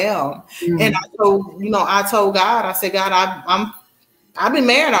who I am. And I told God, I said, God, I've been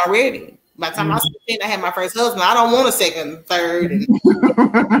married already. By the time I was 15, I had my first husband. I don't want a second, third, and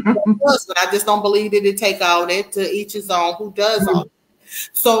husband. I just don't believe that it take all that, to each his own, who does all that.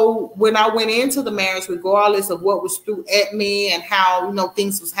 So when I went into the marriage, regardless of what was through at me and how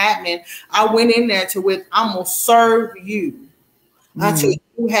things was happening, I went in there with, I'm gonna serve you until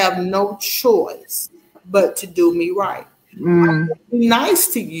you have no choice but to do me right. Be nice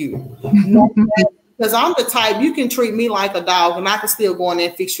to you because I'm the type you can treat me like a dog and I can still go in there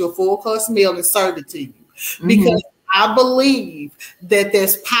and fix you a full course meal and serve it to you because I believe that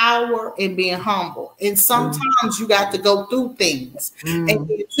there's power in being humble, and sometimes you got to go through things. And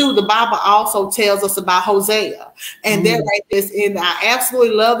too, the Bible also tells us about Hosea, and that right is, and I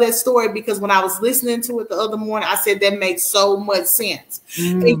absolutely love that story because when I was listening to it the other morning, I said that makes so much sense.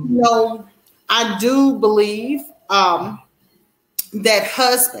 And I do believe that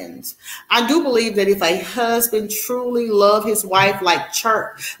husbands, I do believe that if a husband truly love his wife like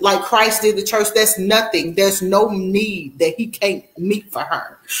church, like Christ did the church, that's nothing. There's no need that he can't meet for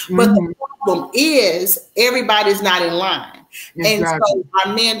her. But the problem is everybody's not in line. Exactly. And so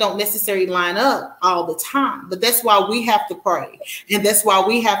our men don't necessarily line up all the time, but that's why we have to pray. And that's why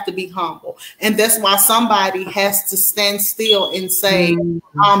we have to be humble. And that's why somebody has to stand still and say,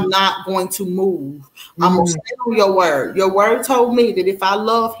 I'm not going to move. I'm going to stand on your word. Your word told me that if I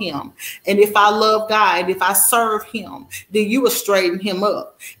love him and if I love God and if I serve him, then you will straighten him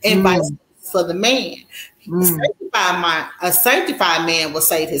up. And vice versa for the man. A sanctified man will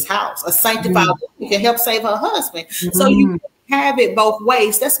save his house. A sanctified woman can help save her husband. So you have it both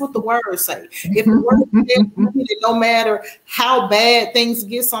ways. That's what the word say. If the word says no matter how bad things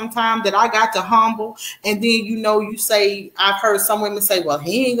get sometimes, that I got to humble, and then you say, I've heard some women say, well,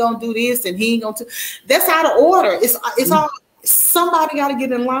 he ain't gonna do this and he ain't gonna do. That's out of order. It's all, somebody got to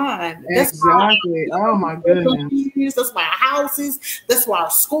get in line. Exactly. Oh my goodness. That's why our houses, that's why our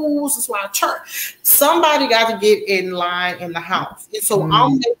schools, that's why our church. Somebody got to get in line in the house. And so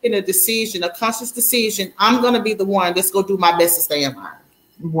I'm making a decision, a conscious decision. I'm going to be the one that's going to do my best to stay in line.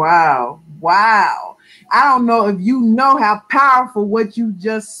 Wow. Wow. I don't know if you know how powerful what you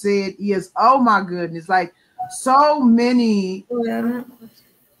just said is. Oh my goodness. Like so many,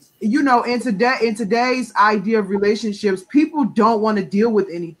 in today's idea of relationships, people don't want to deal with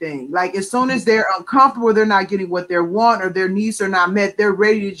anything. Like as soon as they're uncomfortable, they're not getting what they want, or their needs are not met, they're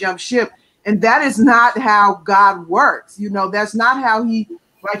ready to jump ship. And that is not how God works. That's not how he,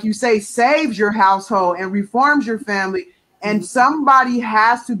 like you say, saves your household and reforms your family. And somebody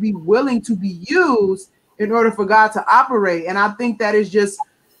has to be willing to be used in order for God to operate. And I think that is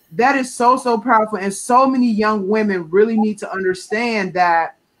so powerful. And so many young women really need to understand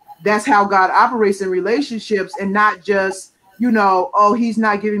that that's how God operates in relationships, and not just, oh, he's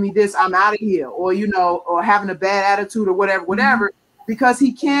not giving me this, I'm out of here, or, or having a bad attitude or whatever, because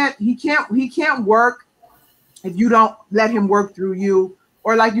he can't work if you don't let him work through you.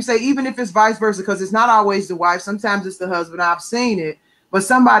 Or like you say, even if it's vice versa, because it's not always the wife, sometimes it's the husband. I've seen it, but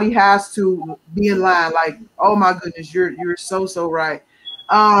somebody has to be in line. Like, oh my goodness, you're so right.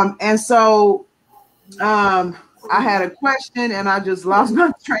 And so, I had a question and I just lost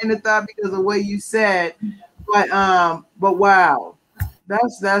my train of thought because of the way you said, but wow,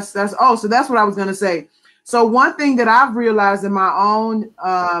 that's so that's what I was going to say. So one thing that I've realized in my own,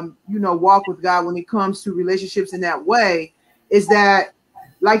 walk with God when it comes to relationships in that way is that,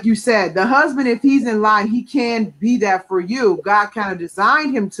 like you said, the husband, if he's in line, he can be that for you. God kind of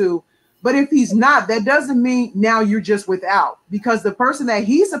designed him to, but if he's not, that doesn't mean now you're just without, because the person that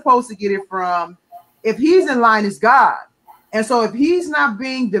he's supposed to get it from, if he's in line, is God. And so if he's not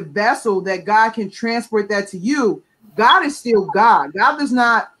being the vessel that God can transport that to you, God is still God. God does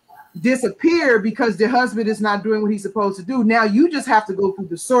not disappear because the husband is not doing what he's supposed to do. Now you just have to go through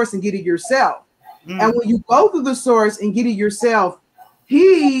the source and get it yourself. And when you go through the source and get it yourself,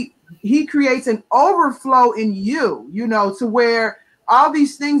 he creates an overflow in you, to where all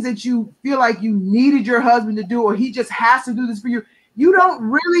these things that you feel like you needed your husband to do, or he just has to do this for you, you don't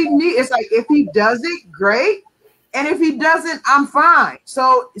really need. It's like, if he does it, great. And if he doesn't, I'm fine.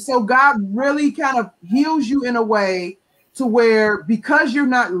 So God really kind of heals you in a way to where, because you're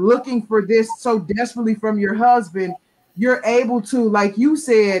not looking for this so desperately from your husband, you're able to, like you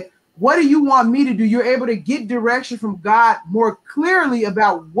said, what do you want me to do? You're able to get direction from God more clearly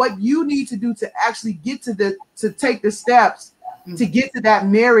about what you need to do to actually get to take the steps to get to that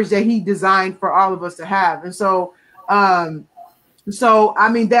marriage that he designed for all of us to have. And so, I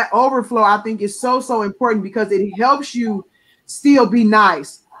mean, that overflow, I think, is so important, because it helps you still be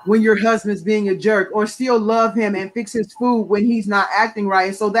nice when your husband's being a jerk, or still love him and fix his food when he's not acting right.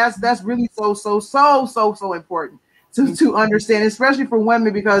 And so that's really so important to understand, especially for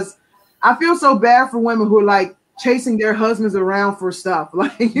women, because I feel so bad for women who are like chasing their husbands around for stuff.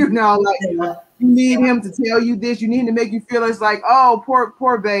 Like, you need him to tell you this, you need him to make you feel it's like, oh,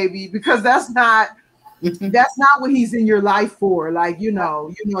 poor baby, because that's not what he's in your life for. Like,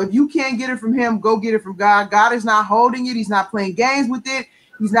 if you can't get it from him, go get it from God. God is not holding it. He's not playing games with it.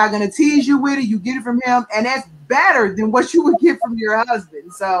 He's not going to tease you with it. You get it from him, and that's better than what you would get from your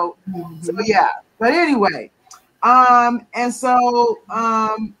husband. So yeah. But anyway,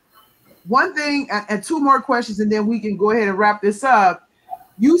 one thing, and two more questions, and then we can go ahead and wrap this up.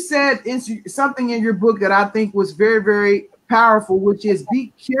 You said something in your book that I think was very, very powerful, which is,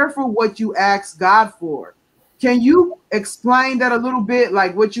 be careful what you ask God for. Can you explain that a little bit,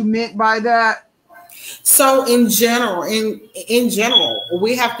 like what you meant by that? So in general,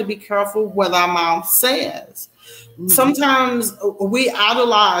 we have to be careful what our mouth says. Sometimes we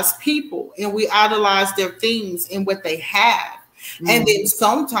idolize people, and we idolize their things and what they have. And then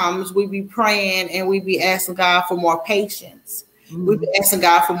sometimes we be praying and we be asking God for more patience. We be asking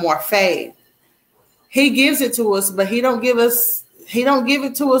God for more faith. He gives it to us, but he don't give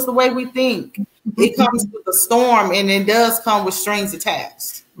it to us the way we think. It comes with a storm, and it does come with strings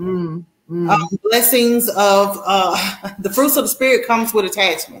attached. Blessings of the fruits of the spirit comes with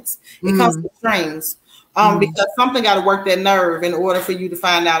attachments. It comes with strings. because something got to work that nerve in order for you to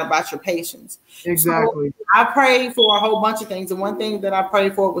find out about your patients. Exactly. So I prayed for a whole bunch of things, and one thing that I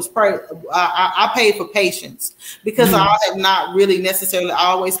prayed for was I paid for patience, because I have not really necessarily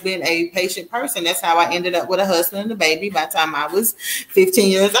always been a patient person. That's how I ended up with a husband and a baby. By the time I was 15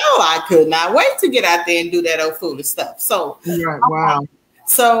 years old, I could not wait to get out there and do that old foolish stuff. So, right, wow.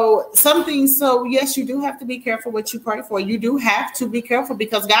 So yes, you do have to be careful what you pray for. You do have to be careful,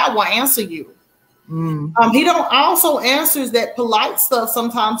 because God will answer you. He don't also answers that polite stuff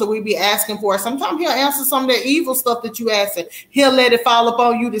sometimes that we be asking for. Sometimes he'll answer some of that evil stuff that you asking. He'll let it fall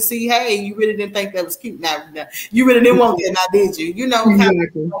upon you to see, hey, you really didn't think that was cute. Now you really didn't want that, now did you? You know, kind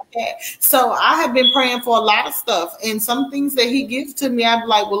of like that. So I have been praying for a lot of stuff, and some things that he gives to me, I'm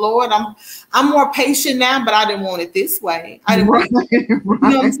like, well, Lord, I'm more patient now, but I didn't want it this way. I didn't want it, you know what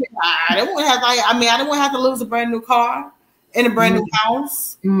I'm saying? I didn't want to have I didn't want to have to lose a brand new car and a brand new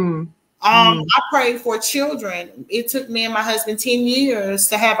house. I prayed for children. It took me and my husband 10 years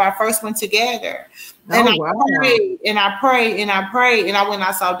to have our first one together. And I prayed and I prayed and I prayed. And I went and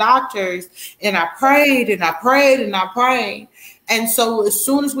I saw doctors, and I prayed and I prayed and I prayed. And so as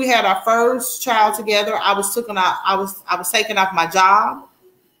soon as we had our first child together, I was taken off my job.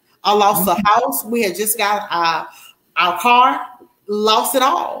 I lost the house. We had just got our car, lost it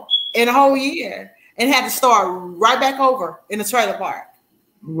all in a whole year, and had to start right back over in the trailer park.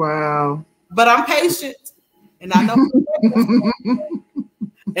 Wow. But I'm patient, and I know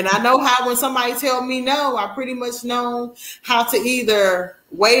and I know how when somebody tell me no, I pretty much know how to either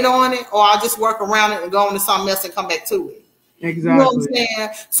wait on it, or I'll just work around it and go on to something else and come back to it. Exactly. You know what I'm saying?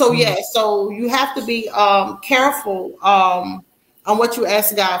 So yeah, so you have to be careful on what you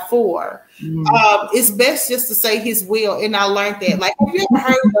ask God for. It's best just to say his will. And I learned that. Like, have you ever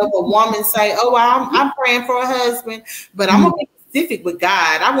heard of a woman say, oh, I'm praying for a husband, but I'm going to be specific with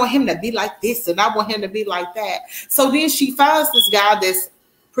God. I want him to be like this, and I want him to be like that. So then she finds this guy that's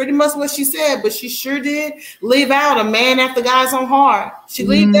pretty much what she said, but she sure did leave out a man after God's own heart. She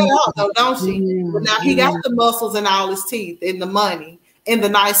leave that out, though, don't she? But now he got the muscles and all his teeth and the money and the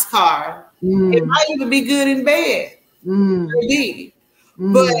nice car. It might even be good in bed. Indeed.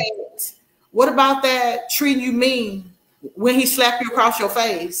 But what about that treating you mean when he slapped you across your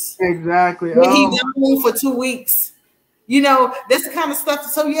face? Exactly. When he gone for 2 weeks. You know, that's the kind of stuff.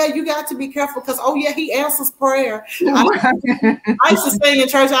 So yeah, you got to be careful, because he answers prayer. I used to sing in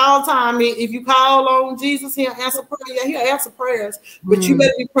church all the time. If you call on Jesus, he'll answer prayer. Yeah, he'll answer prayers, but you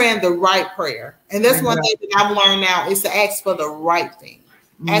better be praying the right prayer. And that's one thing that I've learned now, is to ask for the right thing.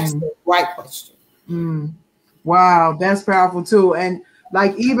 Ask the right question. Wow, that's powerful too. And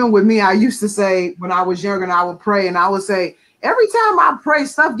like, even with me, I used to say when I was younger, and I would pray, and I would say, every time I pray,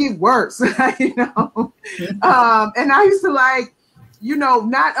 stuff get worse, you know. And I used to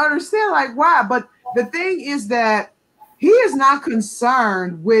not understand why. But the thing is that he is not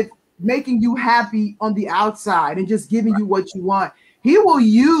concerned with making you happy on the outside and just giving you what you want. He will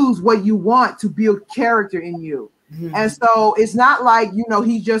use what you want to build character in you. And so it's not like,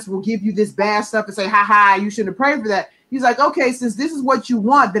 he just will give you this bad stuff and say, ha, you shouldn't have prayed for that. He's like, okay, since this is what you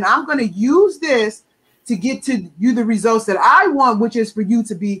want, then I'm going to use this to get to you the results that I want, which is for you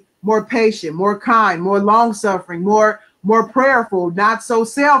to be more patient, more kind, more long-suffering, more prayerful, not so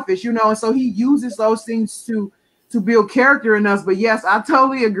selfish, And so he uses those things to build character in us. But yes, I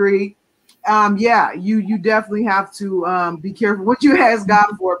totally agree. You definitely have to be careful what you ask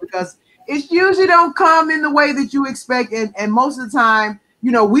God for, because it usually don't come in the way that you expect. And most of the time,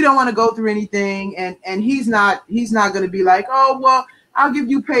 we don't want to go through anything. And he's not going to be like, oh, well, I'll give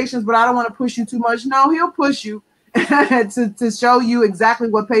you patience, but I don't want to push you too much. No, he'll push you to show you exactly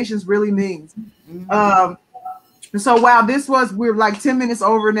what patience really means. So, wow, we're like 10 minutes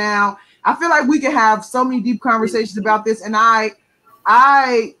over now. I feel like we could have so many deep conversations about this. And I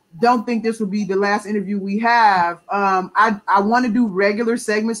don't think this will be the last interview we have. I want to do regular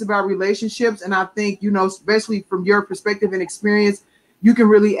segments about relationships. And I think, especially from your perspective and experience, you can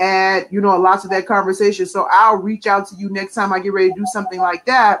really add, a lot to that conversation. So I'll reach out to you next time I get ready to do something like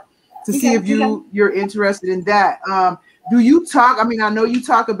that to see if you're interested in that. Do you talk? I mean, I know you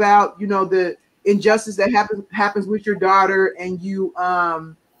talk about, the injustice that happens with your daughter, and you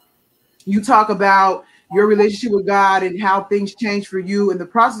talk about your relationship with God and how things change for you in the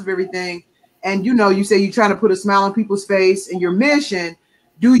process of everything. And, you say you're trying to put a smile on people's face in your mission.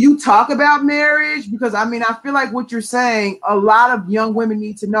 Do you talk about marriage? Because I feel like what you're saying, a lot of young women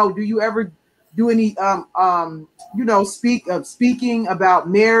need to know. Do you ever do any, speaking about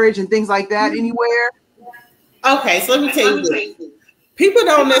marriage and things like that anywhere? Okay, so let me tell you this. People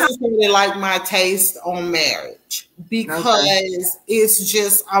don't necessarily like my taste on marriage because it's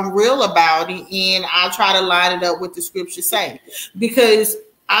just, I'm real about it and I try to line it up with the scripture say. Because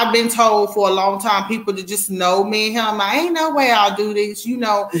I've been told for a long time, people to just know me and him. I ain't no way I'll do this. You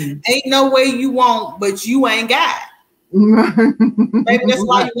know, ain't no way you won't, but you ain't got it. Maybe that's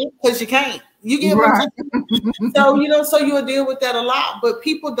why you won't, because you can't. You get what I'm saying? So, you know, so you'll deal with that a lot, but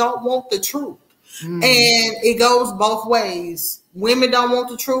people don't want the truth. And it goes both ways. Women don't want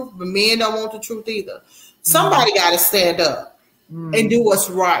the truth, but men don't want the truth either. Somebody got to stand up and do what's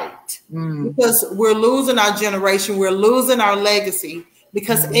right because we're losing our generation. We're losing our legacy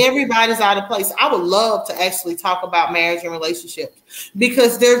because everybody's out of place. I would love to actually talk about marriage and relationships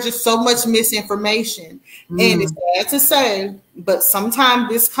because there's just so much misinformation. And it's sad to say, but sometimes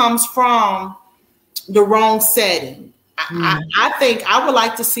this comes from the wrong setting. I think I would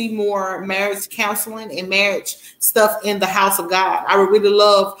like to see more marriage counseling and marriage stuff in the house of God. I would really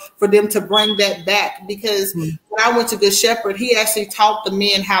love for them to bring that back because when I went to Good Shepherd, he actually taught the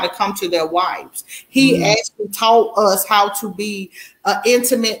men how to come to their wives. He actually taught us how to be an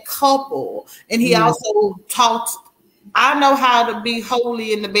intimate couple. And he also taught, I know how to be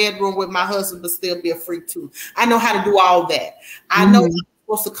holy in the bedroom with my husband, but still be a freak too. I know how to do all that. I know I'm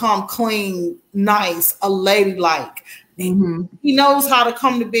supposed to come clean, nice, a ladylike. He knows how to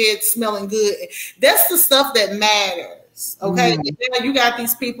come to bed smelling good. That's the stuff that matters. Okay. Now you got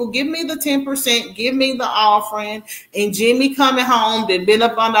these people, give me the 10%, give me the offering, and Jimmy coming home, that been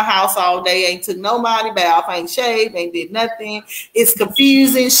up on the house all day, ain't took nobody bath, ain't shaved, ain't did nothing. It's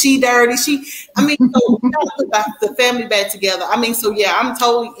confusing. She dirty. So we gotta put the family back together. So yeah, I'm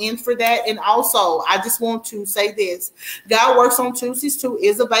totally in for that. And also, I just want to say this: God Works on Tuesdays too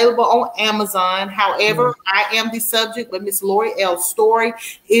is available on Amazon. However, I am the subject, but Miss Lori L's story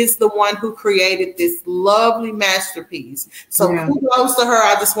is the one who created this lovely masterpiece. So kudos to her.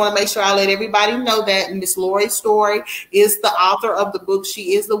 I just want to make sure I let everybody know that Miss Lori's story is the author of the book.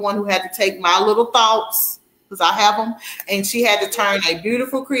 She is the one who had to take my little thoughts, because I have them, and she had to turn a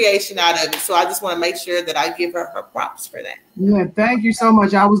beautiful creation out of it. So I just want to make sure that I give her props for that. Yeah, thank you so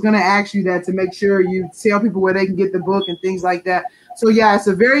much. I was going to ask you that to make sure you tell people where they can get the book and things like that. So yeah, it's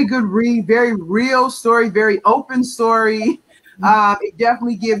a very good read, very real story, very open story. It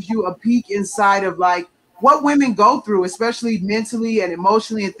definitely gives you a peek inside of like what women go through, especially mentally and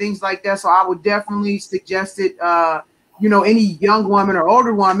emotionally and things like that. So I would definitely suggest it, any young woman or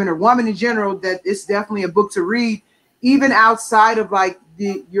older woman or woman in general, that it's definitely a book to read, even outside of like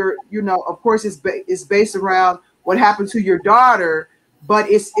of course it's based around what happened to your daughter, but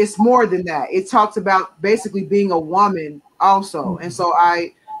it's more than that. It talks about basically being a woman also. And so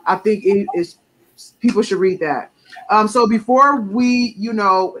I think it is, people should read that. So before we,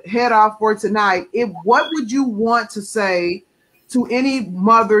 head off for tonight, what would you want to say to any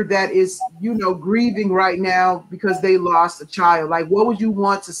mother that is, grieving right now because they lost a child? Like, what would you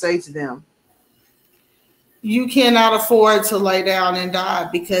want to say to them? You cannot afford to lay down and die,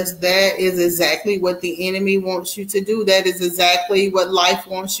 because that is exactly what the enemy wants you to do. That is exactly what life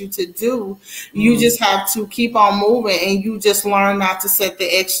wants you to do. You just have to keep on moving, and you just learn not to set the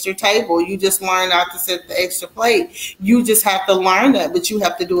extra table. You just learn not to set the extra plate. You just have to learn that, but you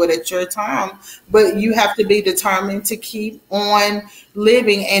have to do it at your time. But you have to be determined to keep on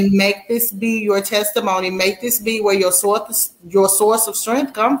living and make this be your testimony. Make this be where your source of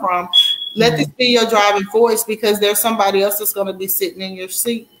strength come from. Let this be your driving force, because there's somebody else that's going to be sitting in your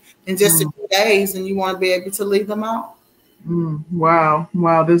seat in just a few days, and you want to be able to leave them out. Wow,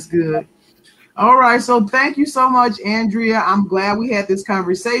 that's good. All right, so thank you so much, Andrea. I'm glad we had this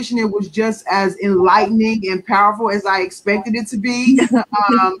conversation. It was just as enlightening and powerful as I expected it to be.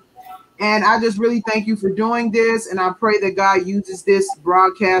 And I just really thank you for doing this, and I pray that God uses this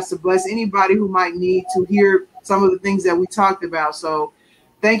broadcast to bless anybody who might need to hear some of the things that we talked about. So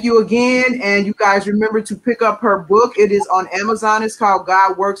thank you again, and you guys remember to pick up her book. It is on Amazon. It's called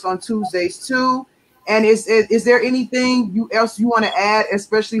God Works on Tuesdays too. And is there anything else you want to add,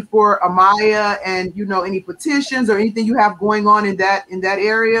 especially for Amaya, and any petitions or anything you have going on in that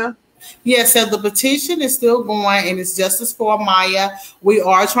area? Yes, so the petition is still going, and it's Justice for Amaya. We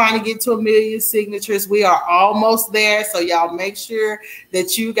are trying to get to 1 million signatures. We are almost there, so y'all make sure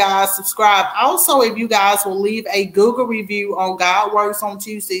that you guys subscribe. Also, if you guys will leave a Google review on God Works on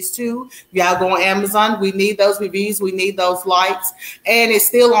Tuesdays too, y'all go on Amazon. We need those reviews. We need those likes, and it's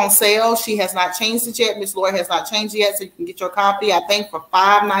still on sale. She has not changed it yet. Miss Lori has not changed it yet, so you can get your copy, I think, for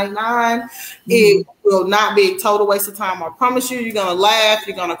 $5.99. It will not be a total waste of time. I promise you, you're going to laugh,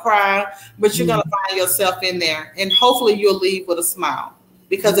 you're going to cry, but you're going to find yourself in there. And hopefully you'll leave with a smile.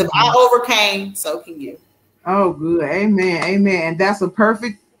 Because if I overcame, so can you. Oh, good. Amen. Amen. And that's a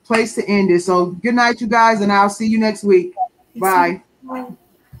perfect place to end it. So good night, you guys, and I'll see you next week. You too. Bye. Bye.